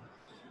sacrum,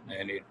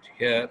 and it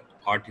here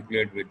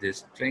articulate with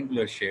this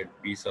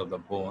triangular-shaped piece of the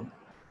bone,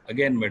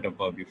 again made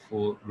up of the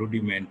four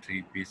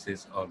rudimentary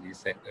pieces of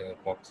the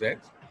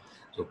coccyx.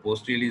 So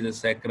posteriorly the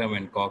sacrum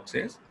and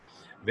coccyx,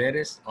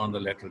 whereas on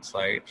the lateral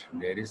side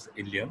there is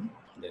ilium,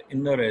 the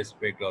inner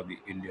aspect of the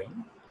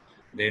ilium.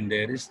 Then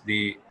there is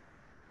the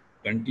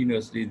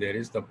continuously there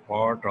is the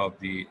part of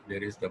the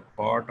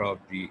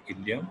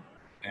ilium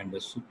and the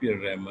superior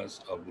ramus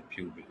of the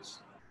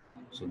pubis.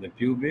 So the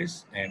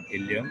pubis and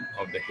ilium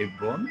of the hip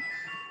bone,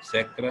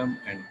 sacrum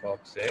and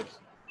coccyx.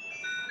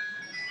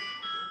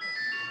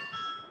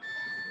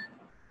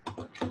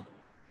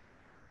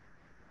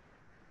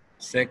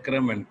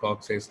 Sacrum and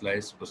coccyx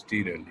lies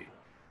posteriorly.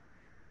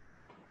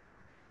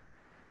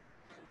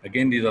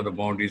 Again, these are the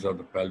boundaries of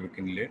the pelvic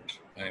inlet.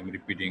 I am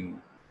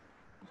repeating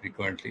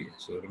frequently.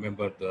 So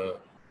remember the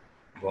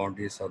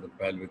boundaries of the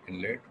pelvic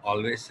inlet.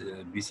 Always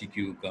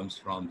BCQ comes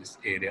from this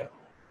area.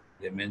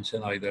 They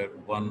mention either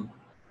one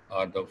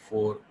or the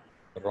four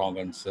wrong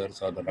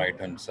answers or the right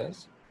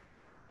answers,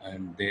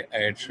 and they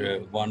add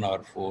one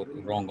or four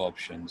wrong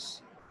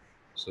options.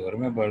 So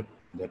remember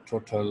the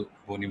total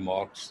bony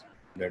marks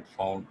that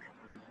found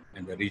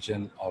in the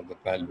region of the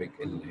pelvic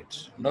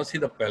inlet. Now see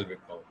the pelvic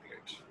outlet.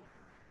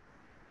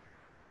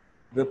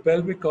 The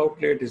pelvic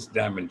outlet is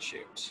diamond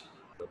shaped.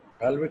 The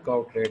pelvic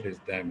outlet is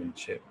diamond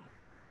shaped,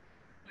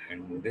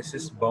 and this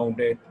is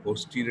bounded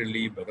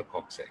posteriorly by the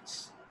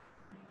coccyx.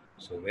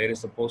 So where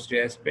is the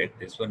posterior aspect?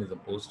 This one is the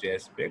posterior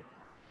aspect.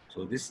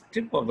 So this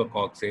tip of the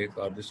coccyx,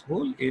 or this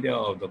whole area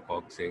of the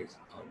coccyx,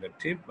 the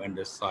tip and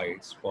the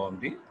sides form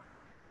the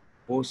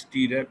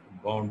posterior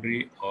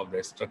boundary of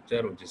the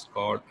structure, which is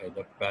called as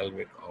the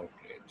pelvic outlet.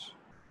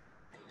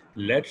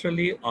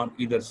 Laterally on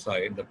either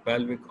side, the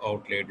pelvic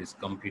outlet is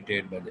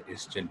completed by the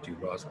ischial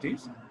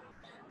tuberosities,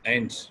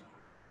 and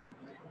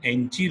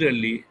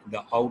anteriorly,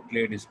 the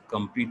outlet is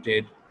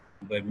completed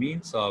by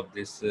means of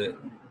this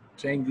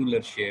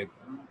triangular shaped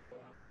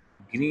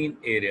green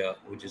area,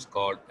 which is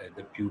called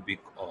the pubic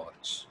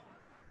arch.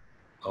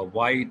 A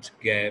wide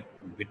gap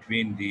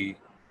between the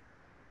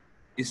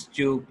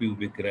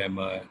istiopubic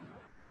rama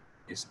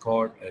is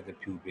called the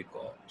pubic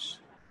arch.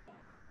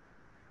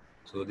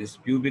 So this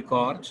pubic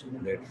arch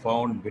that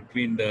found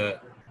between the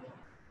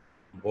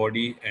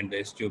body and the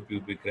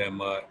istiopubic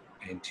rama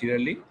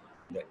anteriorly,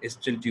 the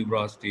ischial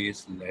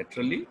tuberosities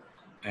laterally,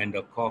 and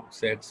the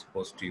coccyx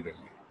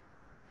posteriorly.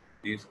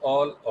 These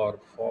all are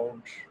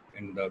found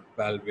in the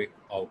pelvic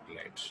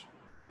outlet.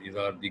 These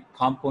are the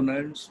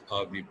components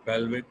of the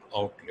pelvic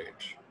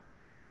outlet.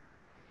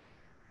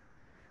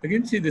 You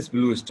can see this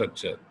blue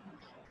structure.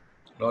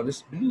 Now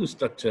this blue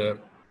structure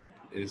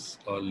is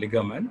a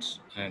ligament,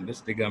 and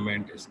this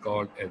ligament is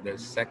called as the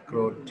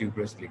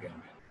sacrotuberous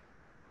ligament.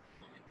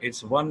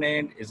 Its one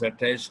end is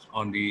attached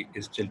on the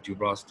ischial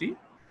tuberosity,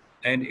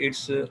 and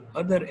its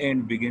other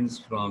end begins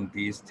from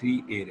these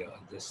three areas: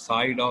 the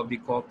side of the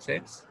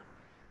coccyx,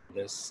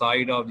 the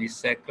side of the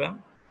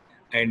sacrum,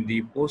 and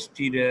the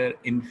posterior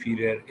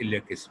inferior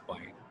iliac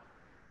spine.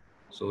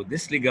 So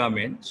this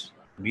ligament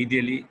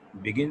medially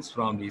begins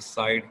from the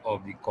side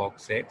of the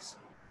coccyx,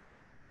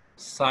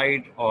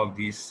 side of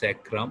the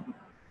sacrum,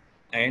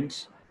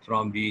 and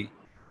from the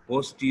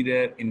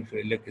posterior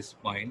inferior iliac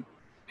spine,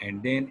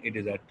 and then it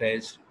is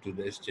attached to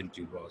the ischial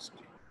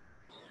tuberosity.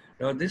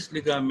 Now this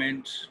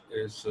ligament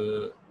is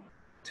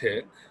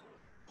thick,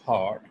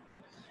 hard,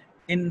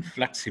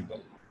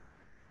 inflexible.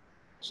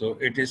 So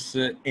it is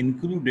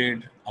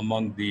included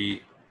among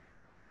the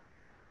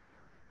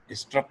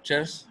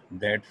structures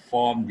that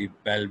form the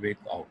pelvic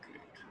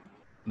outlet.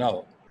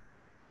 Now,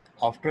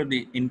 after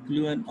the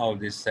inclusion of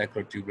this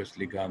sacrotuberous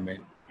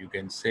ligament, you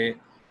can say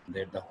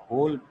that the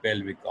whole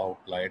pelvic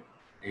outlet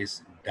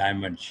is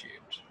diamond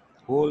shaped.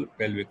 Whole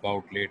pelvic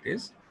outlet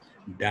is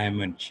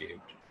diamond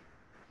shaped.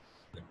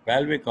 The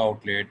pelvic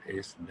outlet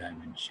is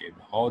diamond shaped.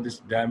 How this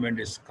diamond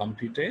is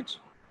completed?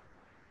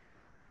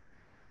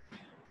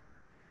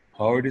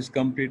 How it is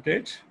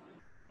completed?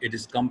 It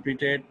is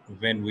completed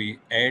when we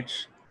add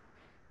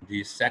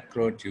the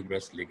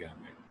sacrotuberous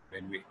ligament.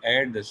 When we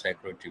add the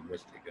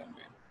sacrotuberous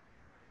ligament.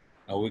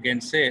 Now we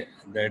can say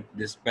that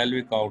this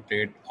pelvic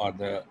outlet, or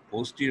the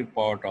posterior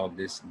part of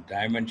this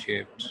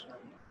diamond-shaped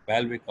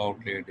pelvic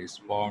outlet, is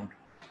formed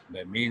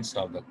by means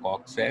of the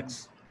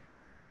coccyx,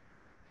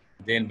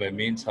 then by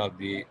means of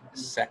the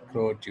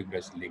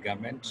sacrotuberous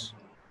ligament,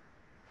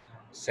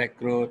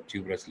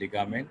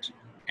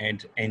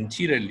 and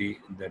anteriorly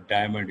the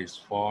diamond is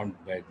formed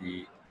by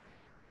the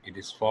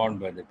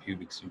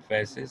pubic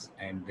symphysis,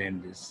 and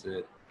then this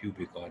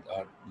pubic arch,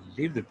 or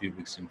leave the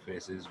pubic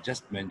symphysis,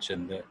 just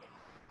mention the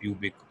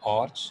pubic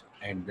arch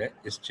and the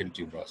ischial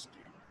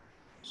tuberosity.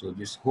 So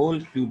this whole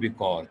pubic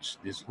arch,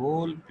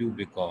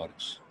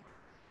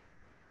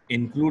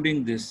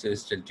 including this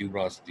ischial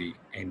tuberosity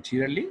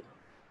anteriorly,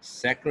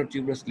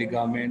 sacrotuberous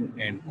ligament,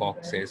 and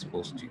coccyx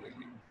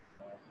posteriorly.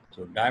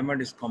 So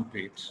diamond is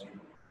complete,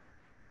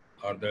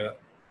 or the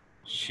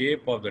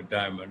shape of the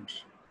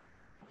diamond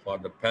for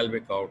the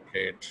pelvic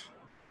outlet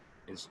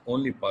is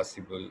only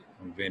possible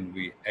when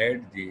we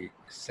add the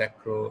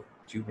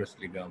sacrotuberous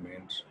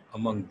ligament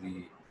among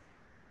the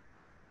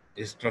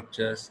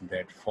structures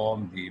that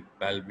form the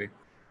pelvic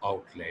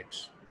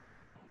outlets.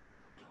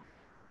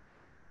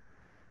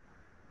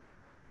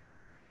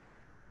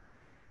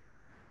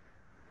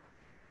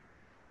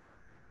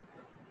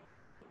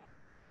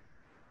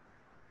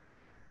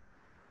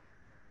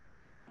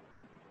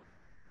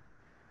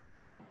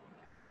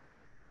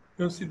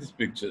 You see these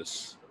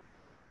pictures.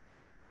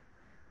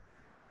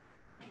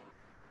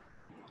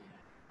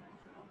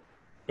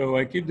 So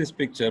I keep this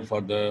picture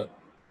for the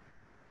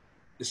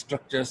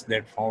structures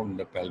that found in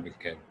the pelvic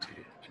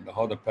cavity, and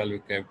how the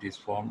pelvic cavity is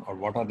formed, or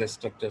what are the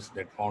structures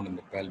that found in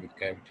the pelvic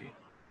cavity.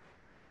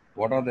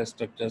 What are the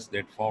structures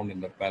that found in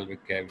the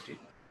pelvic cavity?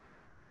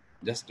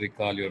 Just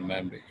recall your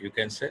memory. You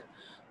can say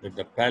that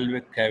the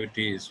pelvic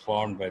cavity is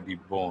formed by the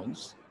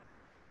bones.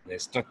 The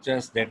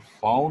structures that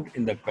found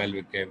in the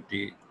pelvic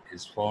cavity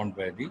is formed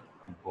by the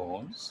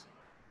bones,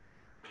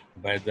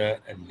 by the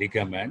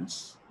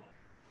ligaments,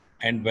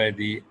 and by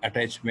the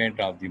attachment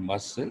of the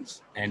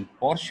muscles and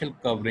partial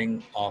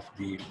covering of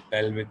the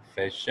pelvic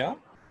fascia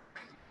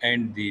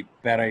and the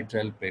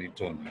parietal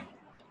peritoneum.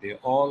 They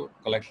all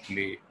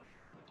collectively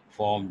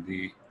form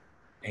the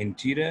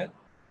anterior,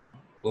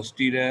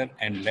 posterior,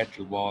 and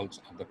lateral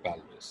walls of the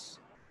pelvis.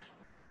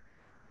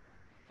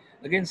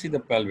 Again, see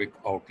the pelvic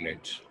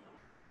outlet.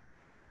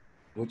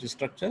 Which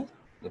structure?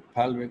 the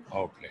pelvic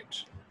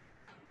outlet.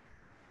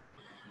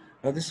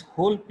 Now this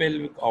whole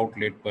pelvic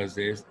outlet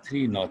possesses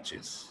three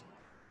notches.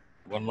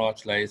 One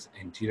notch lies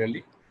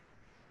anteriorly,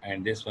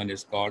 and this one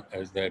is called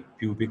as the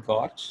pubic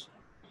arch,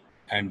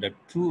 and the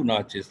two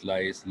notches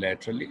lies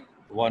laterally.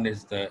 One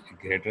is the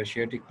greater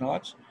sciatic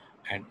notch,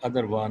 and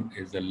other one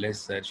is the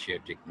lesser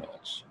sciatic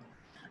notch.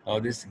 Now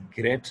this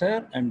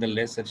greater and the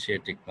lesser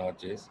sciatic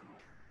notches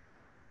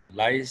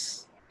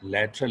lies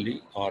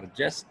laterally or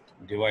just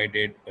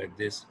divided by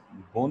this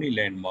bony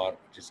landmark,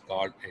 which is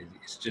called as the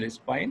ischial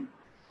spine,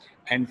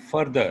 and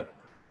further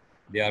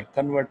they are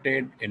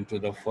converted into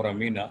the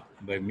foramina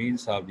by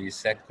means of the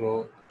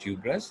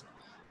sacrotuberous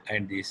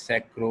and the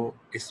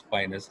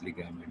sacrospinous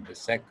ligament. The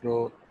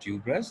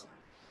sacrotuberous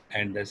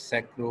and the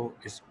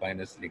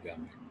sacrospinous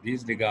ligament.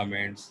 These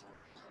ligaments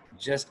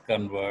just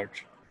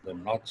convert the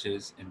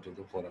notches into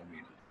the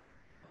foramina.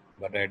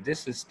 But at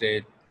this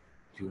stage,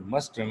 you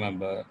must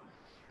remember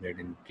that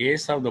in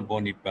case of the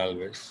bony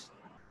pelvis,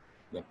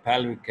 the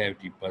pelvic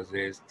cavity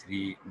possesses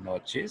three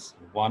notches,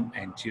 one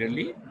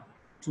anteriorly,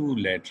 two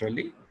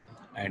laterally,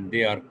 and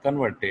they are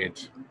converted.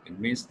 It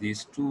means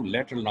these two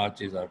lateral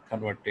notches are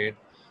converted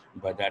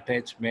by the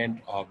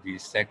attachment of the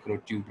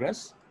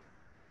sacrotuberous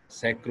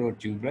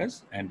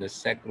and the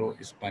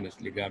sacrospinous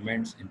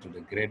ligaments into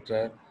the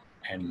greater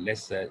and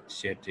lesser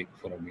sciatic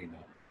foramina.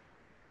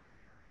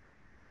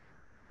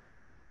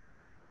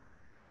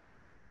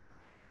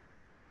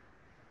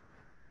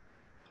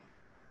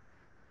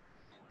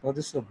 Now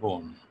this is a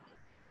bone.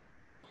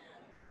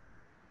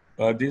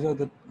 These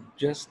are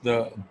just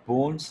the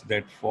bones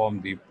that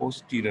form the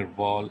posterior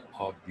wall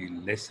of the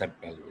lesser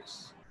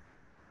pelvis,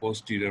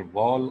 posterior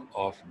wall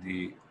of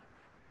the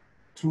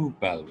true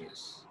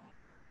pelvis.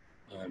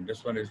 And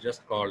this one is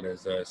just called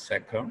as a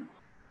sacrum,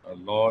 a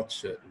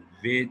large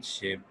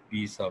wedge-shaped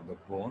piece of the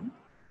bone,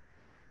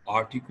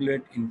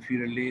 articulate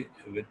inferiorly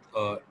with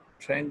a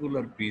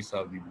triangular piece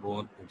of the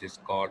bone, which is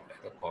called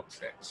the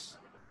coccyx.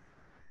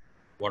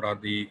 What are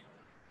the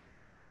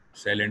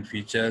salient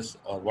features,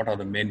 or what are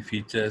the main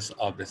features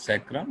of the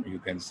sacrum? You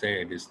can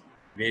say it is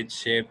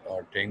wedge-shaped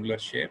or triangular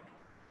shaped.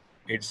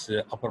 Its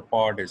upper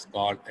part is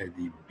called as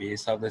the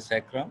base of the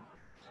sacrum,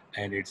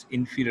 and its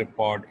inferior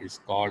part is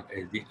called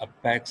as the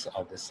apex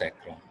of the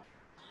sacrum.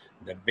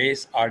 The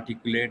base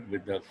articulate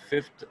with the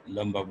fifth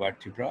lumbar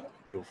vertebra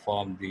to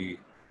form the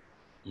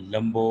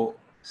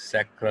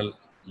lumbosacral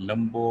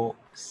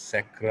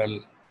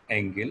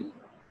angle.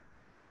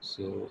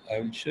 So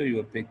I will show you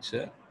a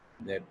picture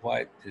that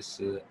why this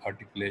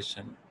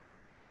articulation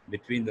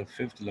between the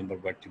fifth lumbar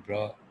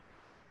vertebra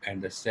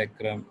and the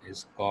sacrum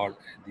is called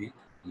the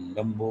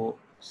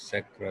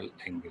lumbosacral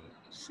angle.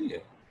 See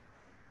here.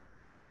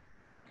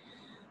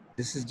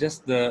 This is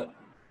just the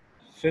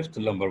fifth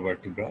lumbar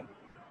vertebra,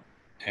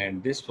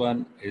 and this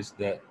one is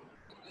the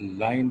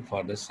line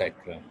for the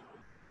sacrum.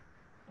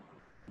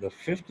 The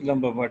fifth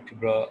lumbar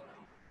vertebra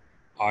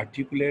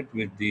articulate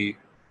with the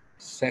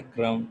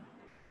sacrum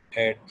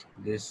at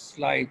this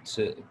slight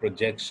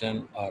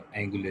projection or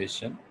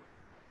angulation.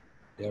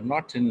 They are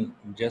not in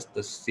just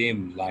the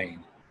same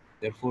line.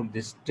 Therefore,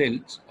 this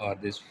tilt or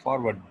this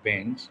forward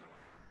bend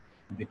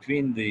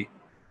between the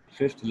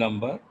fifth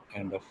lumbar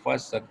and the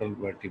first sacral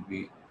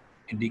vertebrae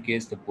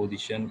indicates the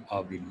position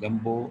of the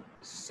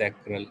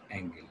lumbosacral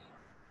angle.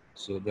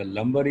 So the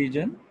lumbar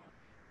region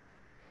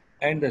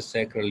and the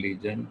sacral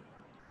region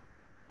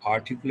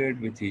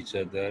articulate with each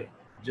other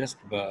just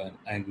by an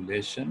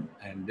angulation,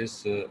 and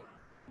this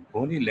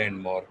bony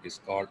landmark is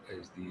called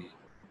as the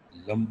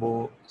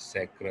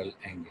lumbosacral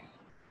angle.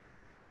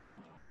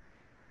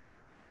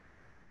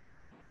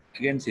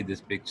 Again, see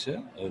this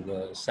picture of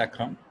the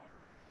sacrum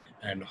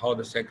and how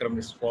the sacrum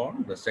is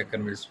formed. The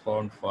sacrum is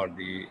formed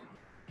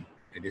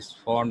it is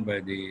formed by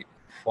the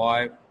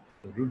five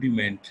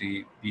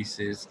rudimentary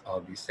pieces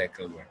of the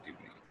sacral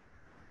vertebrae.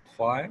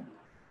 Five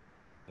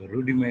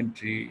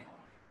rudimentary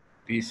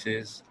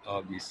pieces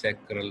of the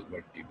sacral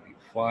vertebrae.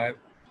 Five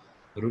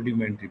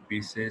rudimentary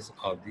pieces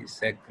of the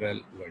sacral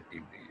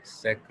vertebrae.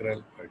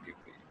 Sacral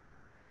vertebrae.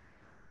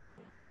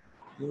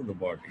 These are the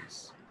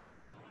bodies.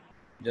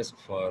 Just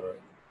for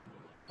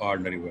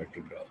ordinary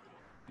vertebra.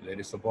 There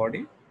is a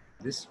body.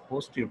 This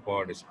posterior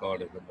part is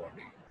called as the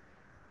body.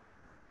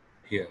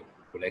 Here,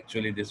 but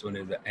actually this one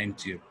is the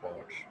anterior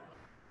part.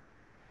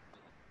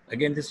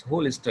 Again, this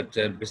whole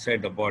structure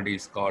beside the body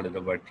is called as the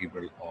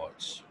vertebral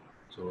arch.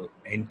 So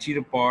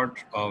anterior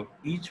part of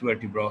each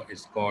vertebra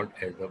is called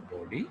as the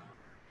body,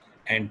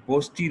 and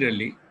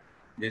posteriorly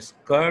this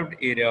curved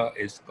area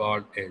is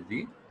called as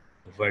the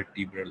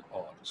vertebral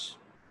arch.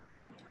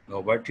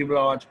 Now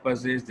vertebral arch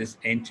possesses this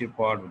anterior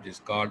part which is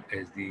called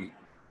as the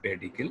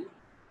pedicle.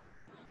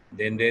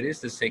 Then there is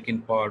the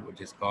second part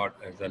which is called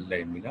as the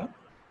lamina.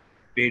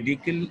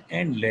 Pedicle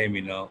and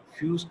lamina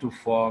fuse to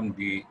form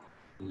the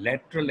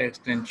lateral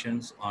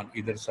extensions on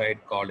either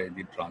side called as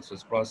the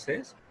transverse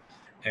process,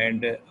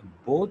 and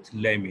both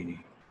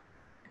laminae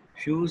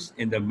fuse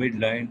in the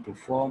midline to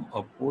form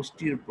a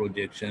posterior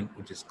projection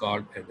which is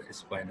called as the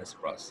spinous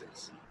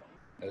process.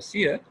 Now see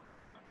here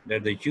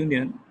that the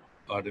union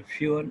or the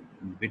fusion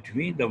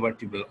between the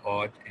vertebral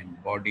arch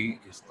and body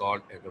is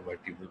called as the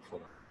vertebral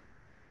foramen.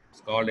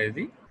 It's called as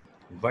the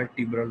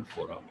vertebral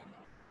foramen.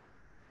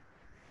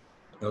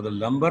 Now the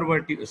lumbar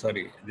vertebral,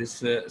 sorry,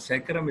 this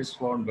sacrum is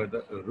formed by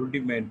the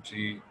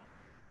rudimentary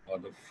or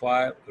the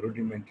 5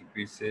 rudimentary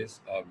pieces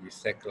of the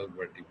sacral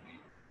vertebrae,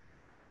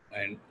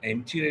 and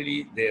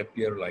anteriorly they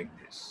appear like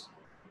this.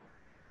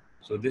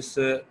 So this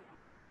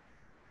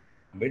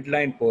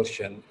midline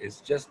portion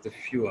is just the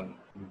fusion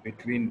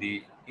between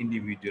the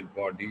individual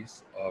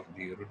bodies of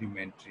the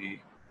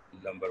rudimentary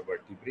lumbar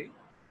vertebrae,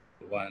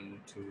 1,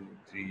 2,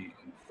 3,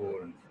 and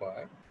 4, and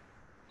 5.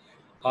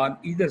 On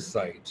either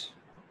side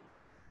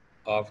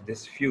of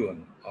this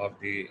fusion of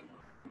the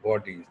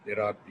bodies,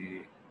 there are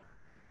the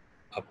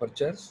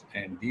apertures,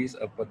 and these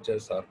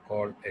apertures are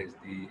called as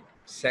the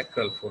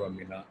sacral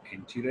foramina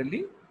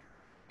anteriorly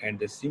and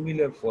the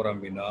similar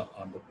foramina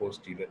on the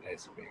posterior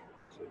aspect.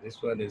 So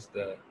this one is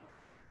the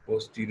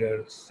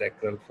posterior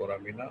sacral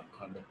foramina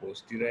on the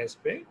posterior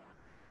aspect,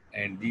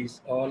 and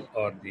these all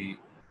are the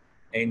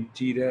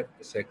anterior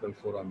sacral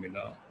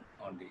foramina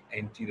on the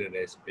anterior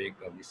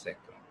aspect of the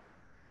sacrum.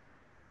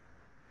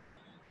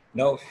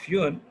 Now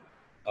fusion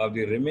of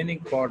the remaining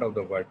part of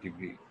the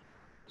vertebrae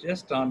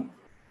just on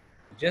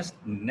just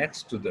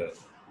next to the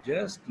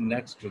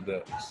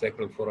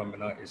sacral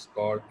foramina is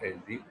called as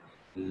the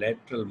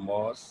lateral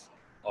mass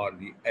or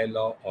the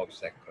ala of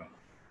sacrum.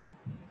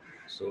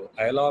 So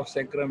ala of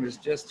sacrum is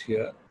just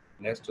here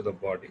next to the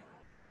body,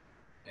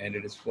 and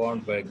it is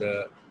formed by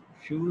the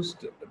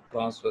fused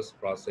transverse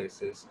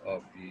processes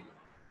of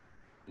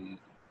the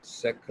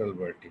sacral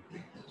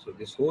vertebrae. So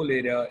this whole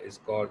area is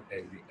called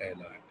as the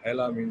ala.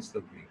 Ala means the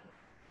wing.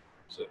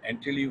 So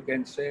until you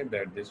can say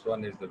that this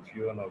one is the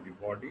fusion of the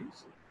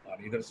bodies. On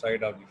either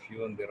side of the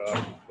fusion there are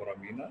the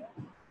foramina,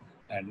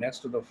 and next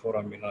to the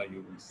foramina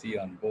you will see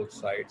on both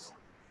sides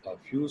a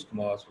fused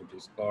mass which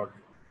is called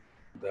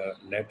the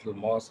lateral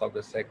mass of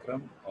the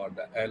sacrum or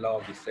the ala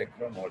of the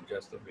sacrum or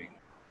just the wing.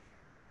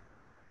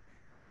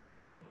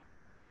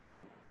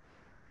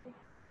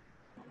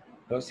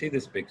 Now see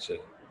this picture.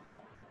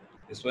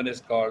 This one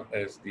is called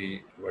as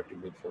the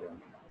vertebral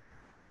foramina.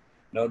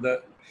 Now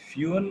the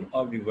fusion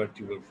of the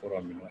vertebral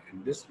foramina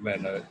in this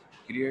manner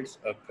creates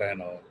a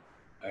canal,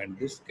 and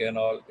this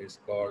canal is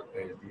called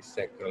as the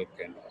sacral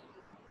canal.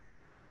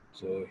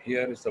 So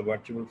here is the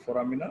vertebral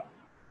foramina,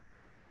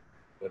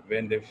 but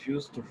when they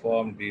fuse to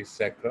form the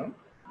sacrum,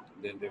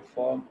 then they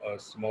form a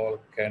small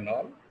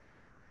canal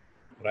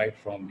right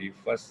from the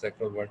first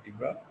sacral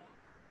vertebra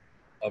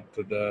up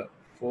to the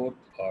fourth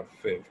or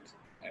fifth,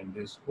 and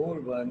this whole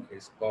one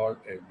is called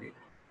as the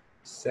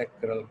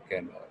sacral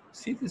canal.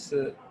 See this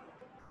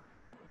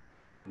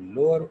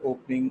lower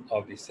opening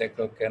of the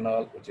sacral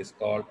canal, which is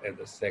called as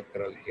the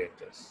sacral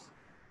hiatus.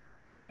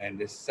 And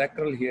this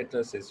sacral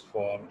hiatus is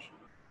formed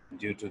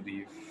due to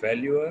the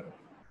failure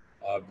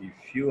of the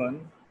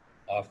fusion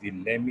of the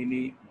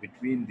laminae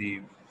between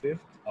the fifth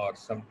or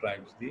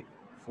sometimes the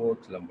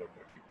fourth lumbar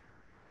vertebra.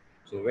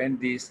 So when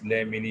these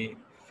laminae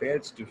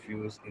fails to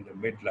fuse in the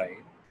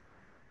midline,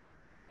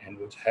 and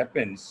which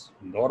happens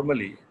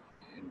normally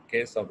in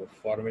case of the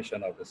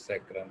formation of the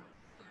sacrum,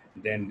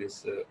 then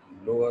this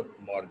lower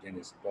margin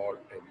is called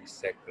the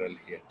sacral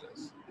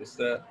hiatus. This is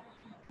the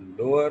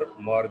lower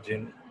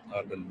margin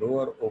or the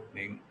lower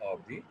opening of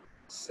the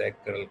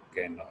sacral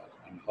canal.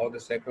 And how the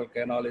sacral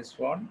canal is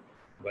formed?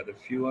 By the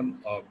fusion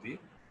of the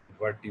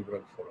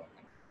vertebral foramen.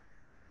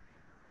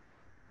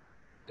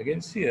 Again,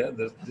 see here,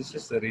 this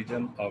is the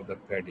region of the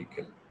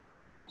pedicle.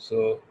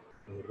 So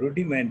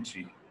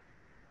rudimentary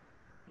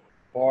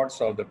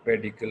parts of the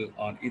pedicle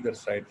on either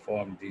side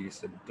form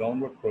these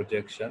downward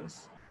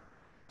projections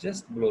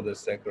just below the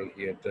sacral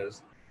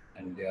hiatus,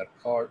 and they are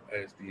called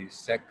as the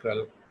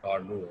sacral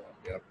carnua.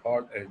 They are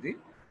called as the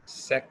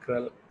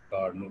sacral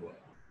carnua.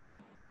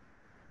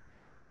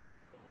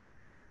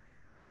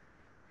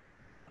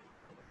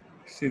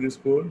 See this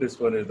bone? This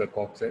one is the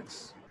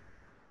coccyx.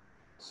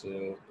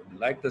 So,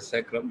 like the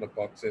sacrum, the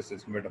coccyx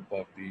is made up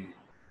of the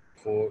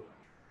 4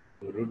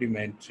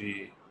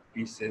 rudimentary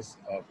pieces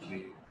of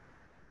the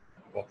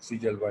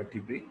coccygeal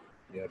vertebrae.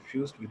 They are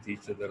fused with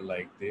each other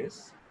like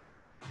this,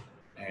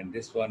 and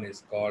this one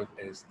is called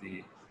as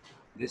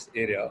this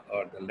area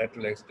or the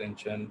lateral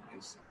extension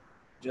is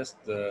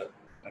just the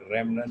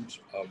remnant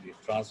of the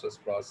transverse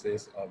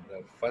process of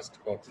the first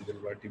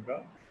coccygeal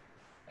vertebra,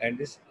 and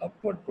this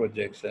upward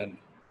projection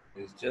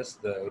is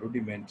just the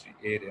rudimentary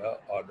area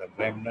or the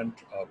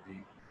remnant of the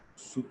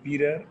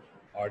superior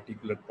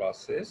articular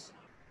process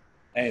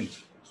and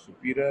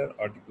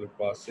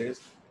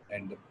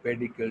the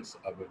pedicles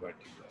of the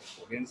vertebra.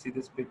 So again, see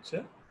this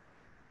picture.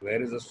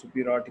 Where is the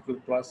superior articular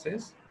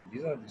process?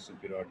 These are the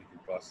superior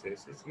articular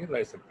processes. Here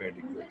lies the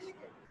pedicles.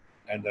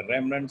 And the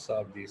remnants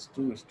of these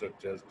two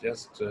structures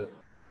just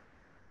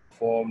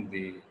form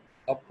the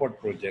upward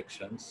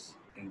projections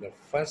in the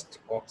first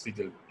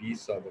coccygeal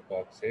piece of the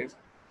coccyx,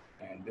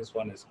 and this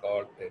one is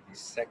called the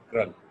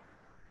sacral.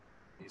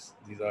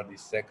 These are the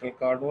sacral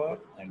carnua,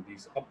 and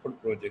these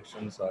upward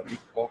projections are the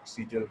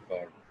coccygeal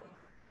carnua.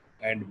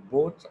 and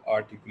both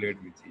articulate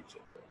with each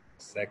other.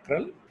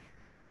 Sacral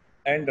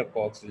and the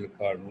coccygeal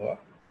carnua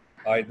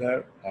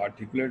either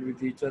articulate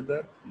with each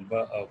other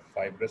by a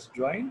fibrous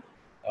joint,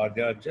 or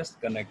they are just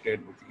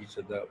connected with each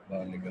other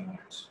by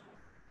ligaments.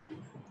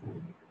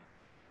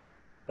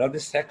 Now, the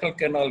sacral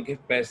canal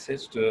gives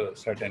passage to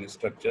certain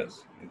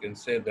structures. You can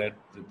say that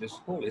this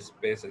whole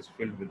space is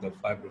filled with the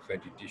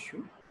fibrofatty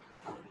tissue,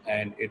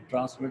 and it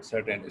transmits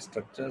certain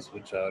structures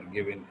which are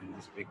given in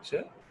this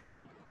picture.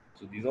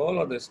 So these all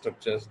are the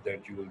structures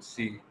that you will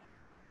see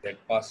that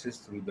passes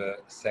through the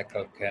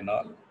sacral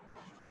canal.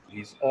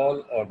 These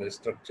all are the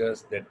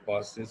structures that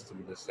passes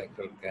through the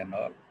sacral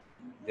canal.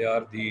 They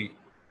are the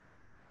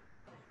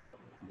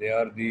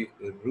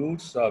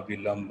roots of the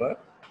lumbar,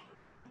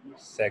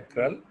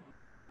 sacral,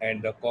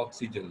 and the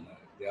coccygeal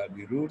nerve. They are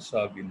the roots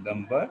of the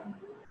lumbar,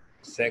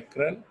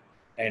 sacral,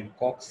 and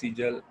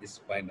coccygeal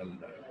spinal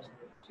nerves.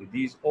 So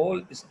these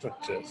all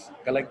structures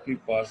collectively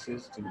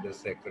passes through the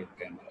sacral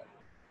canal.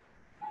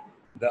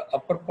 The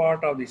upper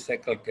part of the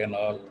sacral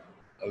canal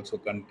also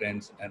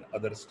contains an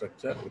other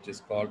structure which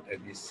is called as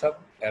the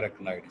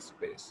subarachnoid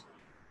space.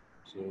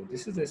 So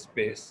this is a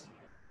space.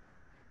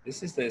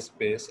 This is the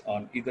space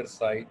on either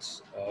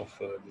sides of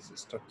this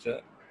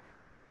structure.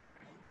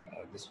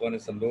 This one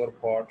is the lower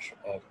part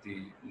of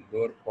the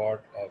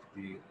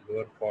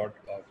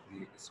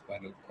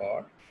spinal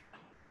cord.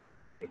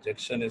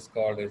 Projection is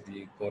called as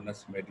the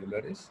conus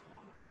medullaris,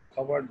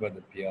 covered by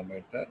the pia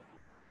mater.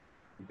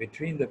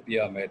 Between the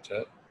pia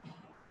mater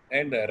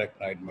and the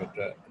arachnoid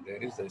mater,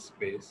 there is a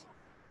space,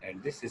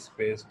 and this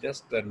space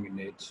just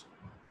terminates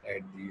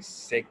at the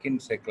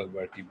second sacral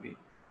vertebrae.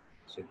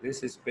 So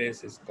this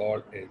space is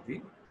called as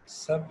the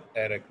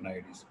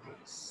subarachnoid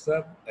space.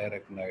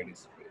 Subarachnoid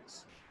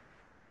space.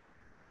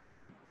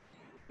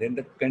 Then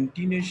the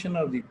continuation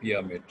of the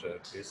pia mater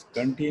is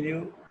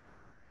continue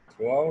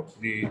throughout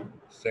the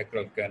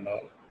sacral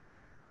canal,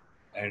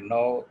 and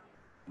now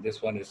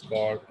this one is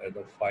called as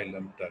the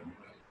phylum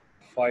terminal.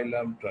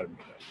 Phylum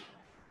terminal.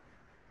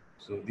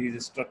 So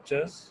these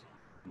structures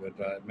that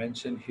I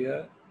mentioned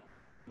here,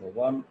 the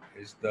one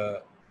is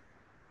the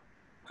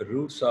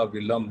roots of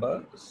the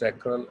lumbar,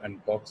 sacral,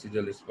 and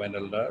coccygeal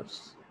spinal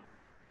nerves.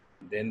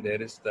 Then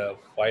there is the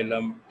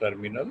phylum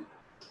terminal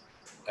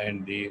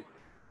and the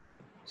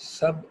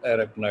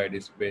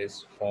subarachnoid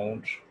space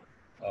found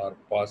or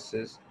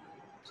passes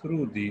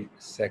through the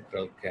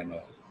sacral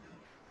canal.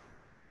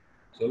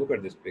 So look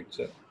at this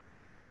picture.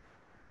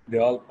 They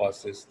all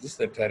passes. This is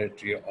the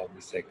territory of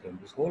the sacrum.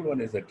 This whole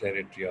one is the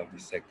territory of the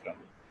sacrum.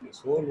 This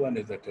whole one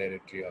is the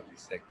territory of the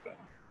sacrum.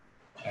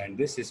 And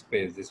this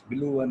space, this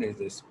blue one is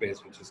the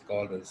space which is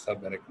called the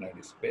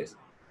subarachnoid space,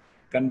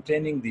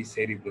 containing the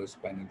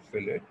cerebrospinal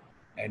fluid,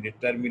 and it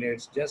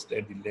terminates just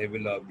at the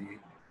level of the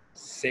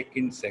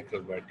second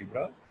sacral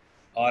vertebra.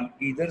 On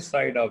either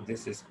side of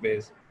this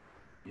space,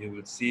 you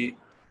will see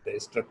the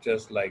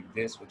structures like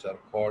this, which are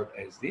called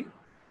as the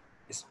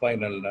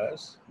spinal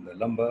nerves, the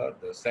lumbar,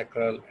 the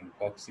sacral, and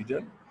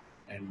coccygeal.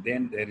 And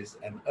then there is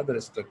another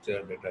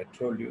structure that I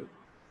told you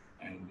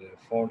and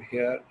found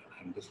here,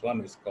 and this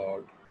one is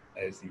called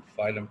as the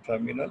phylum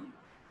terminal,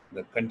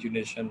 the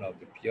continuation of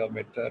the pia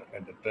mater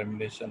and the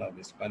termination of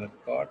the spinal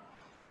cord.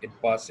 It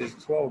passes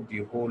throughout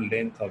the whole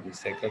length of the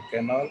sacral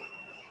canal,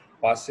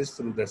 passes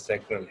through the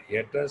sacral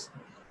hiatus,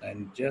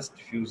 and just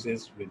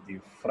fuses with the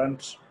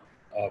front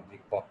of the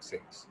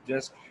coccyx,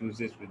 just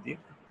fuses with the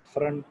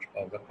front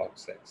of the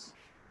coccyx.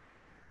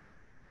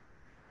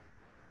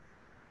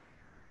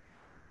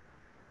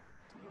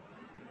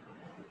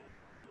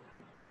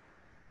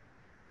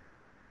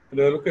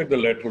 Now look at the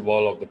lateral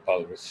wall of the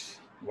pelvis.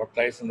 What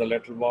lies in the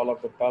lateral wall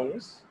of the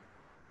pelvis?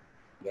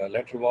 The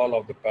lateral wall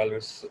of the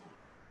pelvis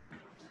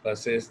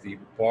possesses the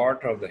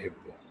part of the hip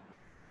bone,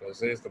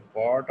 possesses the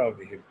part of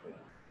the hip bone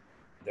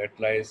that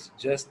lies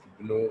just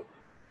below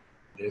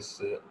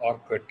this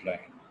arcuate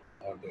line,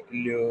 or the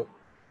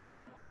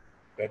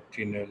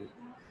iliopectineal,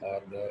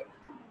 or the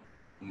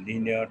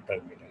linea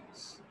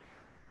terminalis.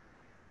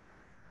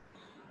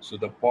 So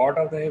the part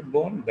of the hip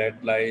bone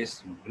that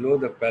lies below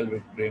the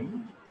pelvic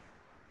brim,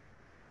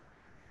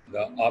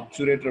 the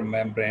obturator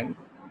membrane,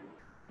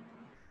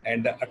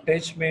 and the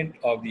attachment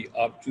of the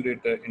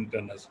obturator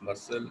internus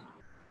muscle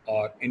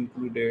are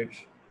included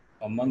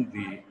among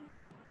the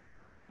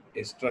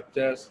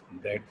structures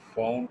that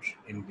found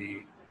in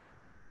the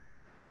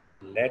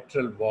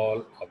lateral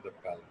wall of the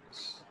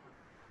pelvis.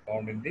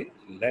 Found in the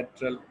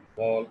lateral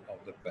wall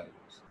of the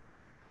pelvis.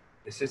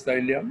 This is the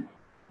ilium.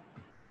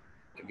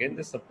 Again,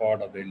 this is a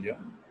part of the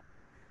ilium.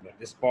 But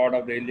this part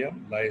of the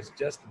ilium lies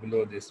just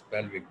below this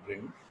pelvic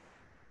brim.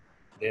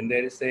 Then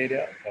there is the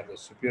area of the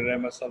superior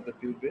ramus of the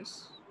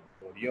pubis,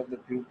 body of the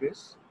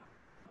pubis.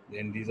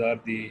 Then these are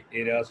the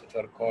areas which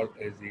are called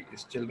as the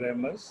ischial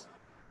ramus,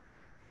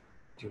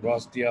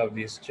 tuberosity of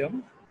the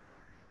ischium,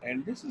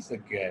 and this is the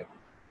gap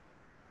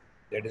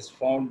that is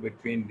found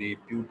between the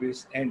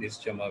pubis and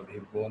ischium of the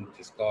hip bone, which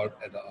is called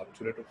as the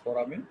obturator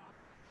foramen.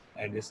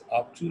 And this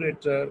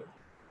obturator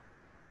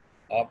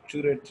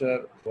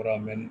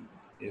foramen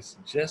is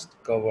just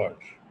covered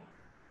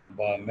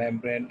by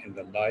membrane in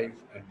the life,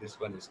 and this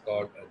one is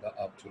called the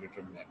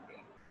obturator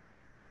membrane.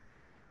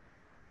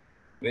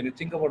 When you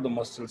think about the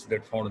muscles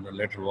that found in the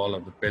lateral wall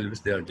of the pelvis,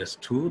 there are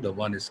just two. The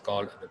one is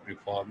called the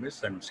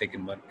piriformis, and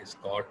second one is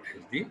called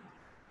as the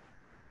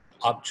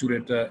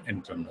obturator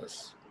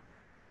internus.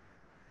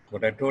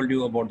 What I told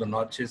you about the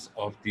notches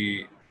of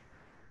the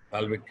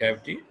pelvic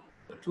cavity,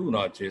 the two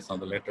notches on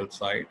the lateral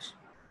sides.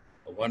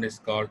 One is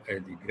called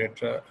as the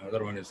greater,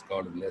 another one is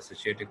called the lesser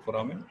sciatic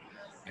foramen.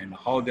 And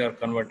how they are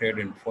converted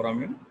in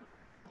foramen?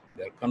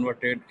 They are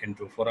converted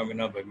into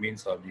foramina by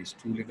means of these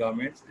two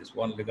ligaments. This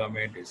one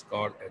ligament is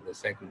called as the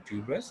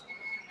sacrotuberous,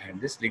 and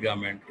this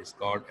ligament is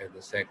called as the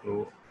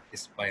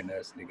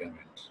sacrospinous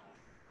ligament.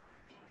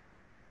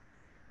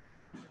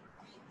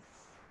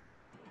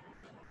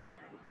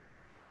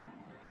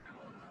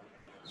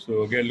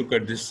 So again, look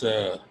at this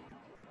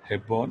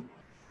hip bone.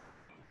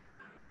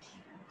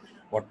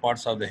 What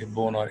parts of the hip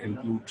bone are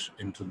included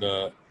into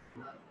the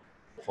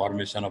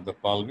formation of the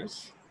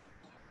pelvis?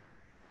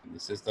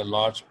 This is the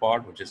large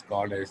part, which is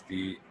called as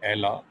the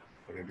ala,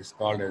 or it is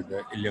called as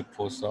the iliac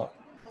fossa,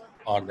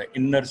 or the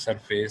inner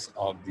surface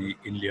of the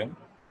ilium.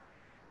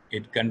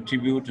 It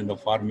contributes in the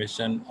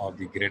formation of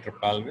the greater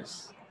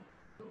pelvis.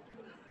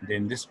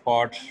 Then this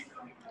part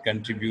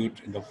contribute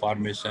in the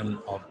formation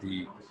of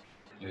the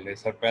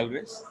lesser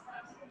pelvis.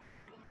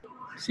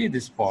 See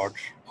this part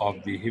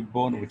of the hip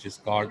bone, which is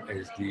called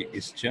as the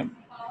ischium.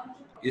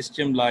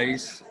 Ischium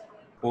lies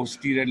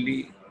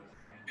posteriorly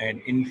and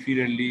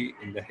inferiorly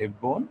in the hip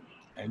bone,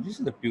 and this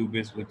is the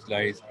pubis, which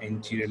lies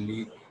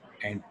anteriorly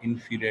and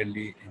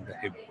inferiorly in the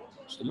hip bone.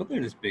 So look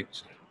at this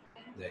picture.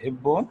 The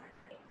hip bone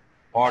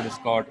part is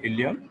called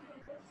ilium,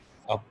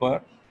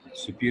 upper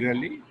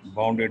superiorly,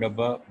 bounded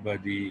above by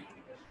the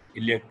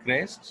iliac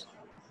crest,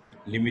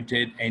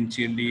 limited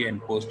anteriorly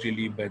and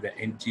posteriorly by the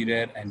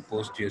anterior and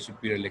posterior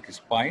superior iliac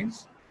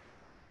spines.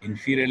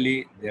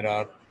 Inferiorly, there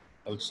are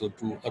also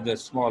two other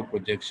small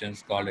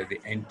projections called as the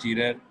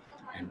anterior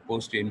and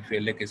posterior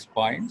inferior iliac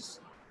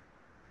spines.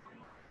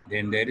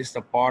 Then there is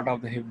the part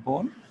of the hip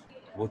bone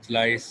which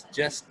lies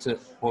just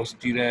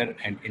posterior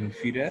and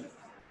inferior,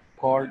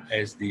 called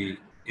as the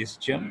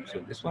ischium. So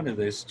this one is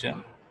the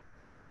ischium.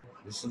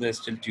 This is the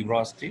ischial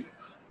tuberosity,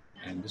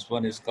 and this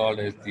one is called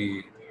as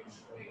the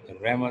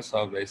ramus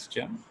of the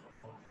ischium.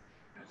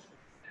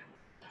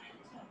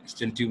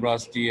 Ischial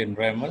tuberosity and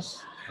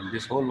ramus, and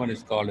this whole one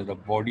is called as the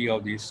body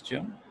of the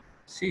ischium.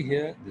 See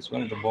here, this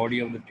one is the body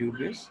of the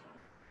pubis,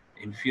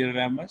 inferior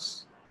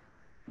ramus,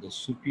 the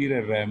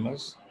superior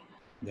ramus.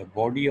 The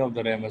body of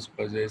the ramus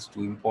possesses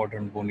two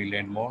important bony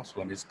landmarks.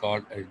 One is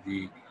called as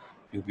the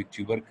pubic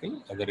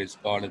tubercle, other is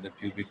called as the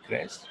pubic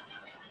crest.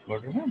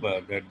 But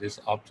remember that this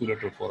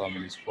obturator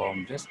foramen is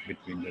formed just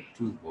between the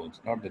two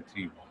bones, not the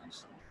three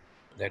bones.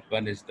 That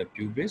one is the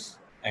pubis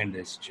and the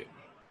ischium.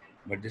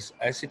 But this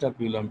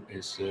acetabulum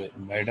is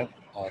made up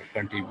or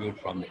contribute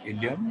from the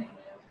ilium,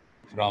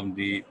 from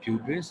the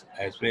pubis,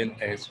 as well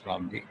as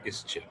from the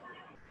ischium.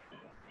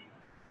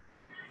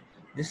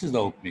 This is the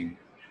opening.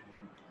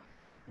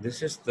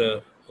 This is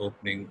the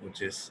opening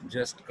which is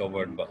just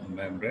covered by a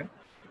membrane,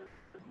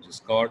 which is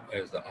called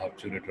as the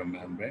obturator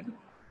membrane,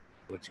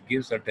 which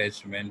gives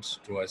attachments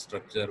to a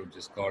structure which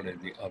is called as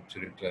the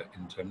obturator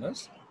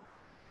internus,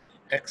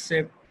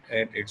 except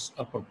at its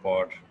upper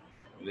part,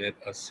 where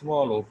a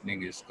small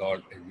opening is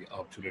called as the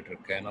obturator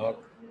canal,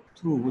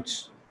 through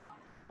which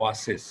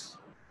passes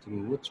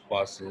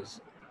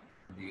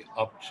the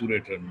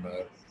obturator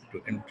nerve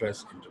to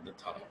entrust into the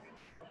thigh.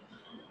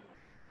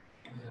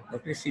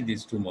 Let me see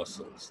these two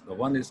muscles. The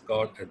one is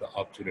called as the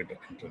obturator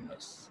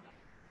internus.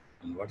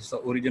 And what is the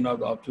origin of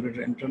the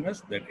obturator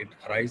internus? That it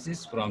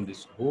arises from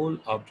this whole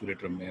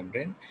obturator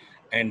membrane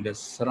and the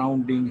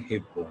surrounding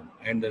hip bone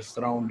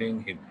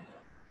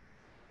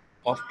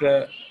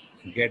After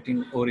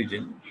getting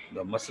origin,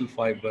 the muscle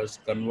fibers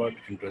convert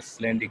into a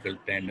cylindrical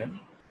tendon,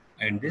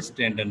 and this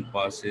tendon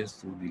passes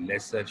through the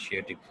lesser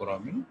sciatic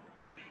foramen,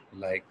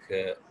 like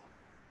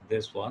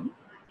this one,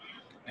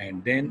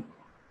 and then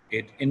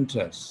it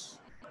enters,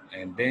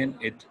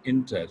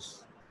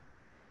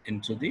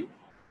 into the,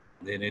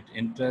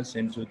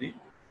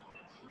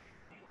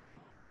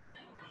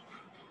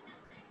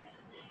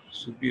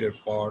 superior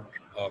part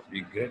of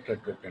the greater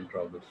trochanter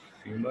of the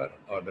femur,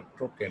 or the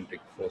trochanteric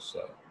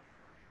fossa.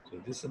 So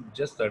this is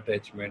just the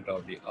attachment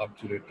of the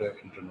obturator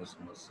internus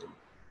muscle.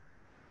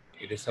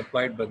 It is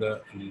supplied by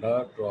the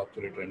nerve to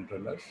obturator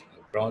internus,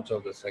 a branch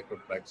of the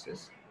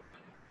sacroplexus.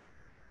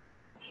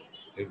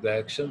 If the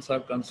actions are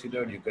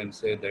considered, you can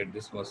say that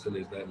this muscle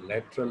is the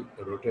lateral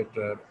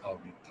rotator of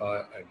the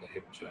thigh at the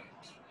hip joint.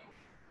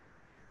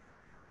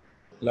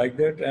 Like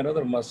that,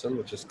 another muscle,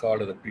 which is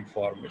called the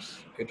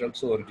piriformis, it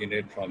also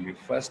originates from the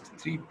first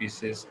three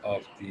pieces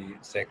of the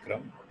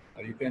sacrum.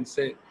 Or you can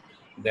say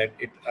that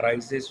it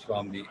arises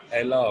from the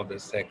ala of the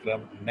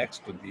sacrum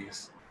next to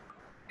these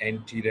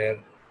anterior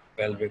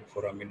pelvic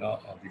foramina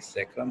of the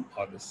sacrum,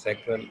 or the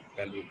sacral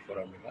pelvic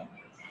foramina.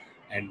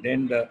 And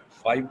then the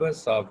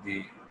fibers of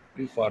the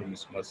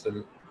piriformis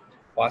muscle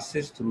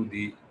passes through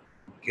the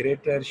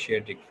greater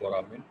sciatic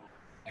foramen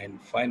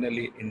and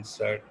finally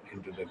insert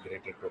into the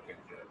greater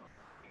trochanter.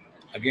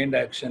 Again, the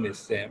action is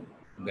same.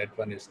 That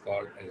one is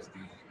called as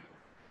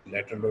the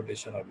lateral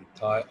rotation of the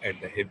thigh at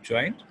the hip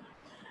joint.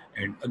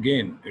 And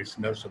again, its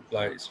nerve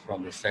supply is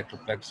from the sacral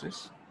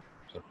plexus,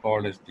 so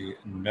called as the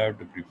nerve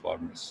to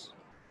piriformis.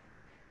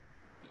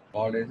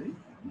 Called as the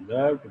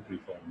nerve to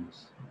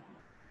piriformis.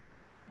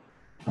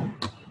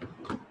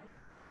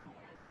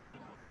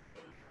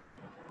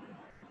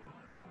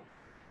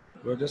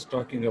 We're just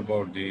talking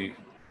about the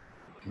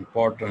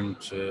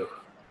important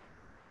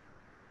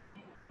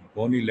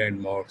bony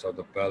landmarks of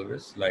the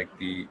pelvis, like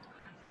the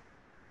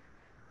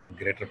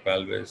greater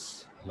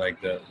pelvis,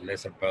 like the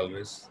lesser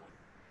pelvis,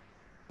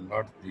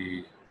 not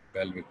the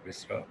pelvic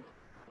viscera.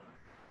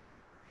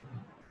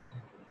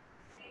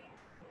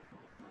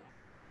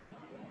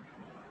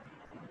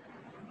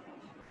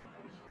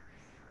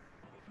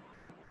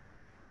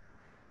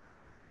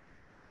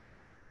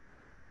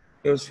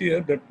 Because here,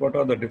 that what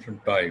are the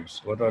different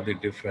types? What are the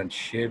different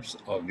shapes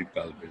of the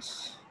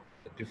pelvis?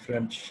 The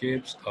different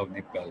shapes of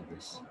the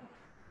pelvis.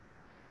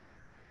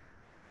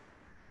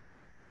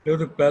 So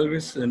the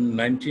pelvis in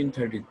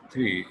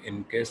 1933,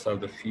 in case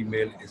of the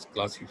female, is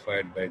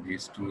classified by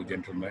these two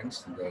gentlemen,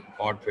 the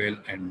Cotwell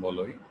and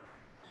Molloy.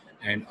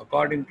 And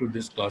according to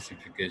this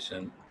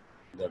classification,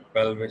 the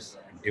pelvis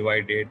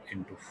divided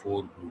into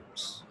four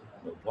groups.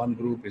 The one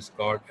group is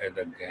called as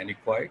the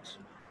gynecoid,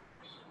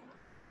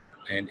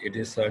 and it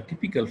is a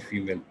typical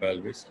female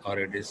pelvis, or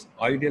it is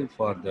ideal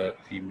for the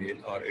female,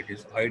 or it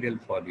is ideal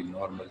for the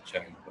normal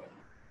childbirth.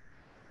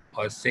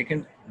 Our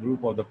second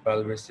group of the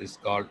pelvis is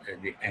called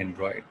the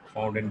android,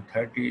 found in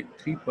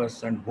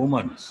 33%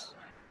 women,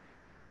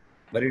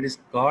 but it is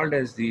called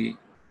as the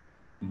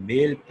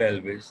male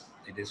pelvis.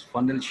 It is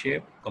funnel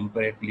shaped,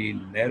 comparatively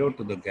narrow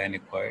to the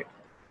gynecoid.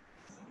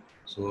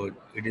 So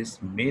it is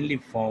mainly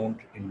found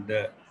in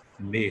the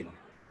male,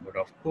 but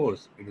of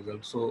course it is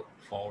also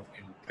found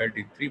in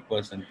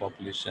 33%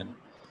 population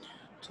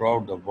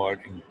throughout the world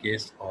in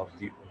case of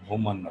the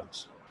woman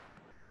also.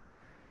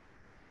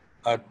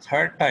 A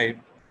third type,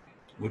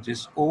 which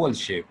is oval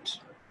shaped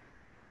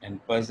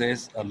and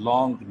possess a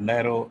long,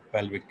 narrow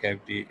pelvic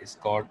cavity, is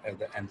called as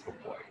the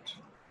anthropoid.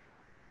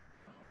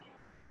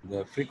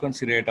 The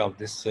frequency rate of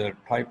this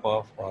type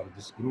of or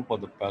this group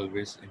of the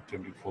pelvis is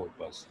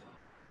 24%.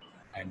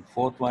 And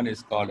fourth one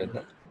is called as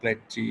the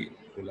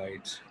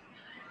platypulite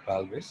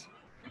pelvis,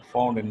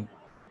 found in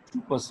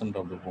 2%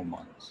 of the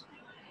women.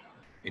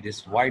 It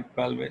is white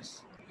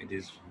pelvis, it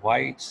is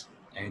white,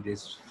 and it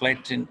is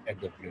flattened at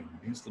the brim.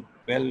 Means the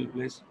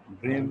pelvis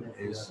brim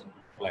is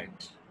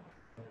flat.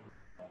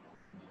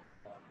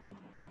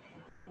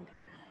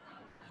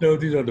 Now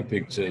these are the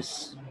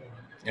pictures.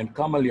 And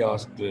commonly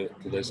asked to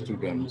the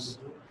students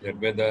that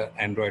whether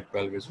android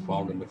pelvis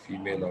found in the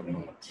female or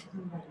not.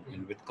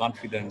 And with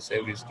confidence,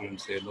 every student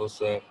say, no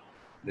sir,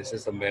 this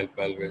is a male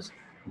pelvis,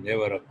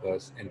 never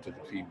occurs into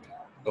the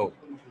female. So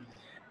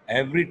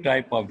every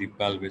type of the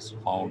pelvis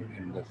found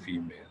in the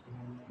female,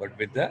 but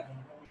with the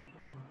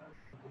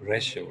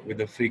ratio, with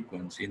the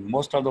frequency. In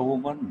most of the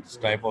women, this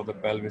type of the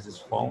pelvis is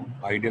found,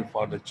 ideal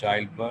for the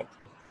childbirth,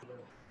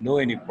 no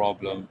any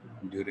problem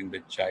during the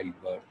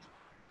childbirth.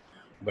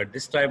 But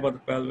this type of the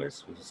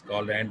pelvis, which is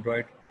called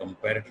android,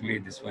 comparatively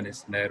this one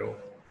is narrow.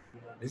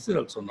 This is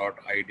also not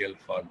ideal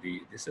for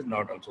the, this is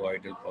not also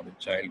ideal for the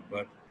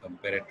childbirth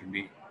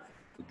comparatively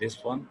to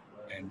this one.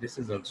 And this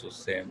is also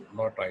same,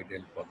 not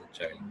ideal for the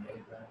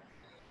childbirth.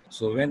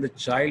 So when the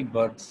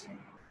childbirth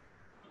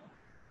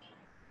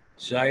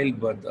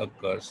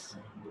occurs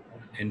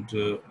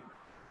into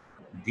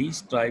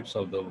these types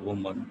of the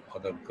woman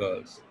or the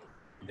girls,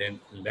 then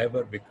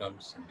labor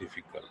becomes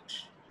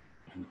difficult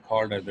and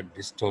called as the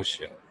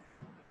dystocia.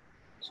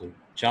 So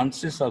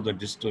chances of the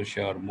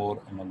dystocia are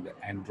more among the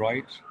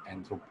android,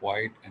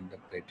 anthropoid, and the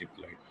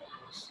platypulite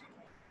pelvis.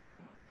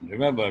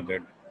 Remember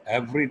that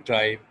every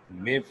type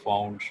may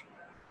found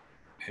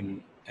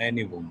in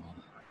any woman,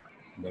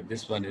 but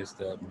this one is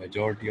the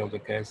majority of the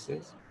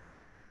cases.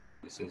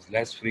 This is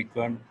less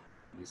frequent,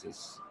 this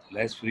is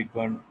less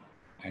frequent,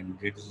 and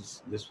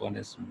this one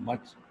is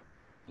much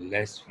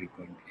less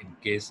frequent in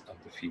case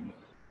of the female.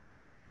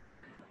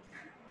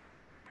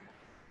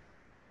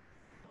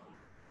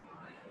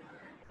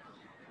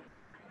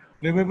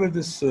 Remember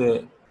this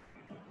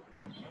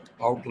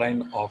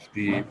outline of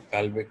the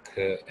pelvic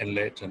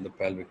inlet and the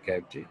pelvic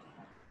cavity,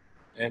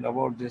 and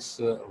about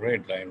this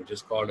red line, which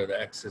is called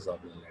the axis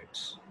of the inlet,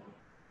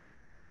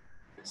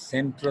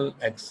 central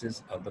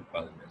axis of the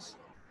pelvis.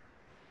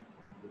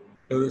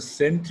 So the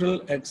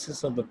central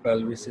axis of the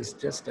pelvis is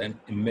just an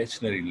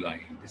imaginary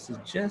line. This is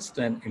just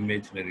an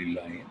imaginary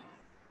line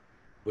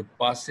which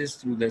passes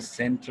through the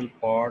central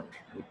part,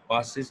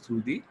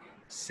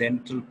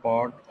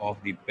 of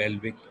the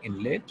pelvic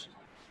inlet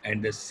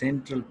and the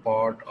central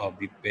part of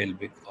the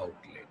pelvic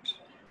outlet.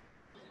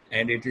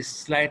 And it is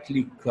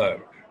slightly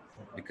curved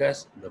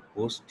because the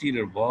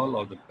posterior wall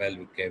of the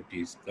pelvic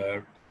cavity is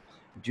curved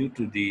due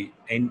to the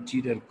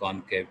anterior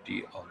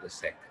concavity of the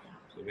sacrum.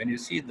 So when you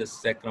see the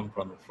sacrum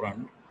from the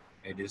front,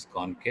 it is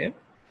concave,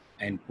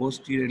 and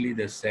posteriorly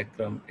the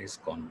sacrum is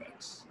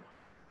convex.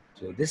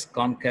 So this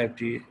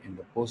concavity in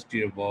the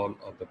posterior wall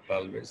of the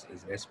pelvis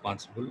is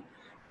responsible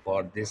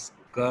for this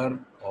curve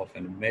of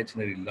an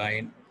imaginary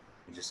line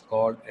which is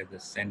called as the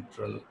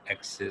central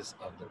axis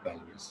of the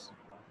pelvis.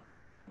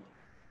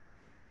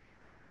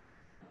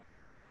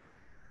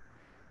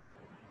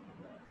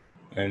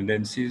 And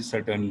then see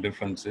certain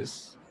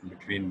differences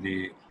between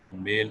the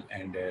male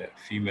and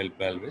female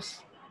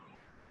pelvis.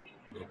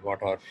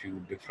 What are few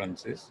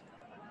differences?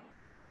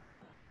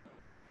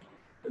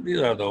 These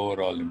are the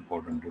overall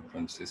important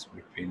differences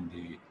between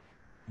the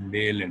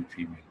male and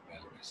female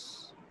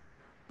pelvis,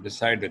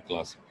 beside the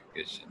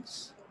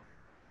classifications.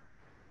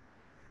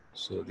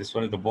 So this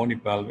one is the bony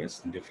pelvis,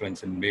 the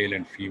difference in male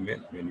and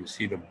female. When you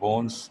see the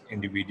bones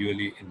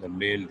individually in the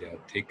male, they are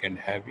thick and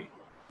heavy.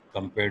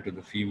 Compared to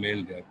the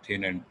female, they are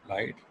thin and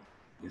light.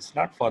 It's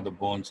not for the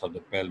bones of the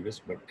pelvis,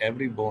 but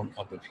every bone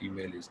of the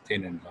female is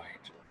thin and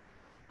light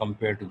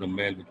compared to the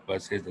male, which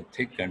possesses the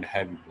thick and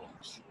heavy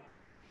bones.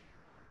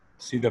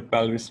 See the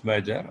pelvis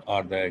major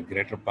or the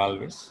greater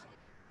pelvis.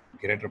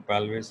 Greater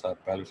pelvis or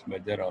pelvis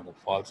major or the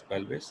false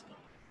pelvis.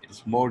 It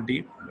is more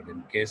deep, but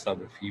in case of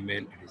the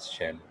female, it is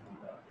shallow.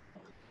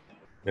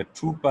 The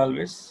true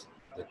pelvis,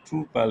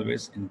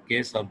 in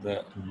case of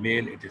the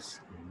male, it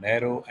is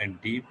narrow and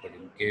deep, but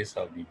in case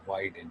of the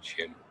wide and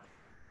shallow.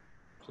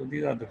 So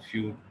these are the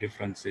few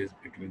differences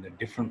between the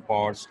different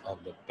parts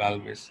of the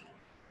pelvis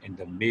in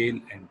the male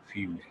and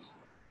female.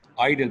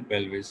 Ideal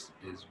pelvis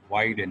is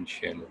wide and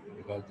shallow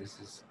because this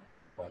is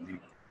for the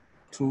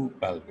true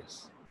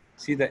pelvis.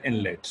 See the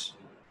inlet.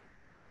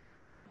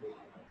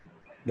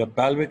 The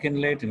pelvic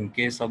inlet in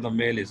case of the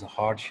male is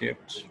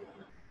heart-shaped,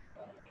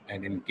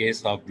 and in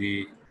case of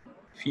the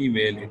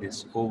female, it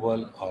is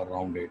oval or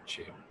rounded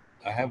shape.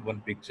 I have one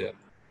picture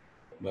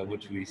by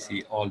which we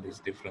see all these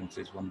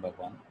differences one by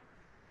one.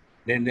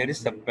 Then there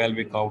is the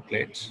pelvic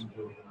outlet.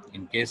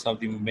 In case of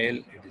the male,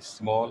 it is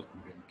small.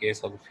 In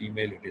case of the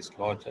female, it is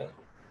larger.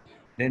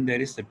 Then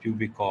there is the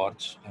pubic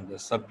arch and the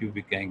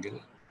subpubic angle.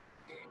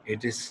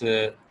 It is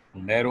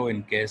narrow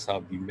in case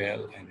of the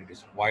male and it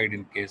is wide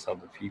in case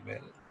of the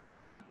female.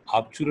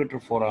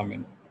 Obturator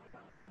foramen,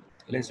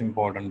 less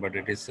important, but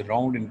it is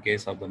round in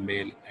case of the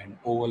male and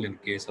oval in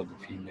case of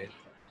the female.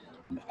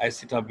 The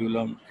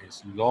acetabulum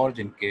is large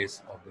in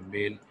case of the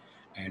male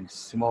and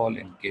small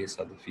in case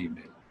of the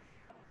female.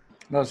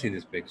 Now see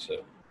this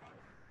picture,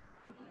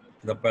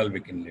 the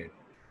pelvic inlet.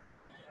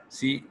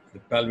 See the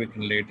pelvic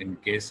inlet in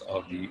case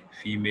of the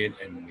female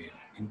and male.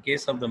 In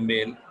case of the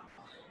male,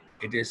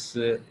 it is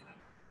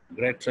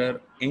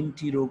greater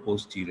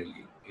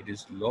antero-posteriorly. It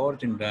is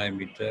large in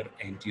diameter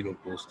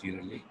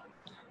antero-posteriorly.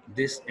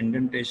 This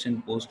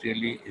indentation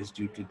posteriorly is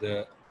due to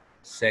the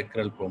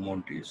sacral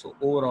promontory. So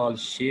overall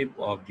shape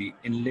of the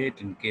inlet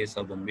in case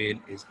of the male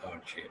is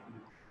heart shape.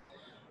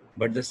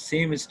 But the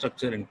same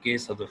structure in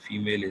case of the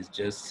female is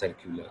just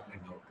circular in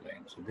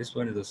outline. So this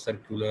one is a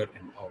circular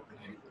in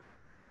outline.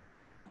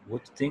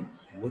 Which thing?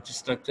 Which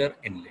structure?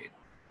 Inlet.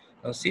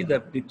 Now see the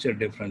picture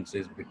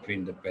differences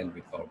between the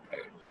pelvic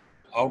outline.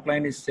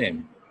 Outline is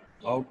same.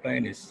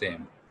 Outline is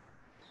same.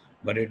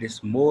 But it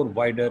is more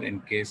wider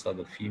in case of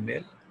the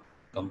female.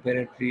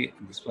 Comparatively,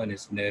 this one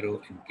is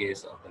narrow in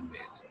case of the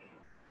male.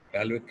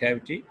 Pelvic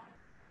cavity,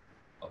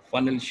 a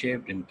funnel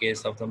shaped in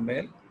case of the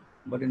male,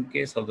 but in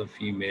case of the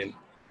female,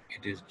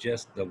 it is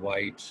just the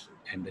white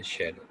and the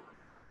shallow.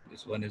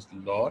 This one is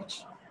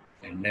large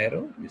and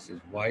narrow. This is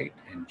wide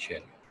and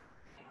shallow.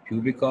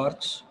 Pubic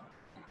arch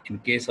in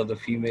case of the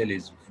female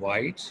is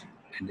wide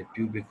and the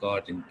pubic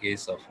arch in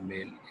case of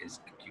male is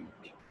acute.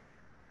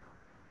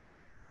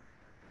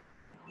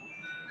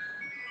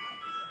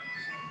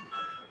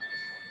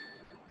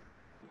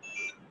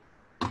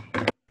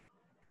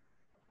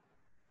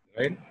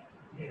 Right?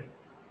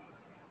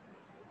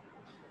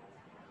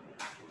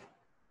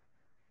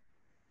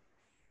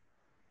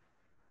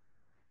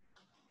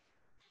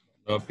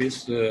 Now,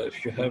 please,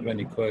 if you have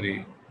any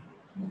query,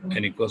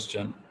 any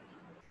question,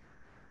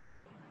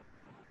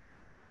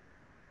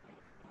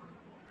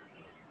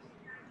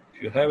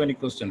 if you have any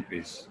question,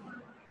 please.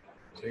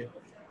 See?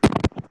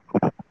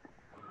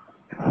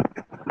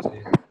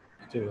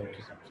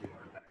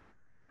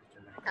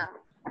 Yeah.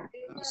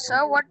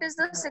 So, what is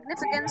the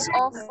significance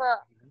of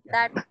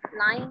that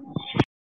line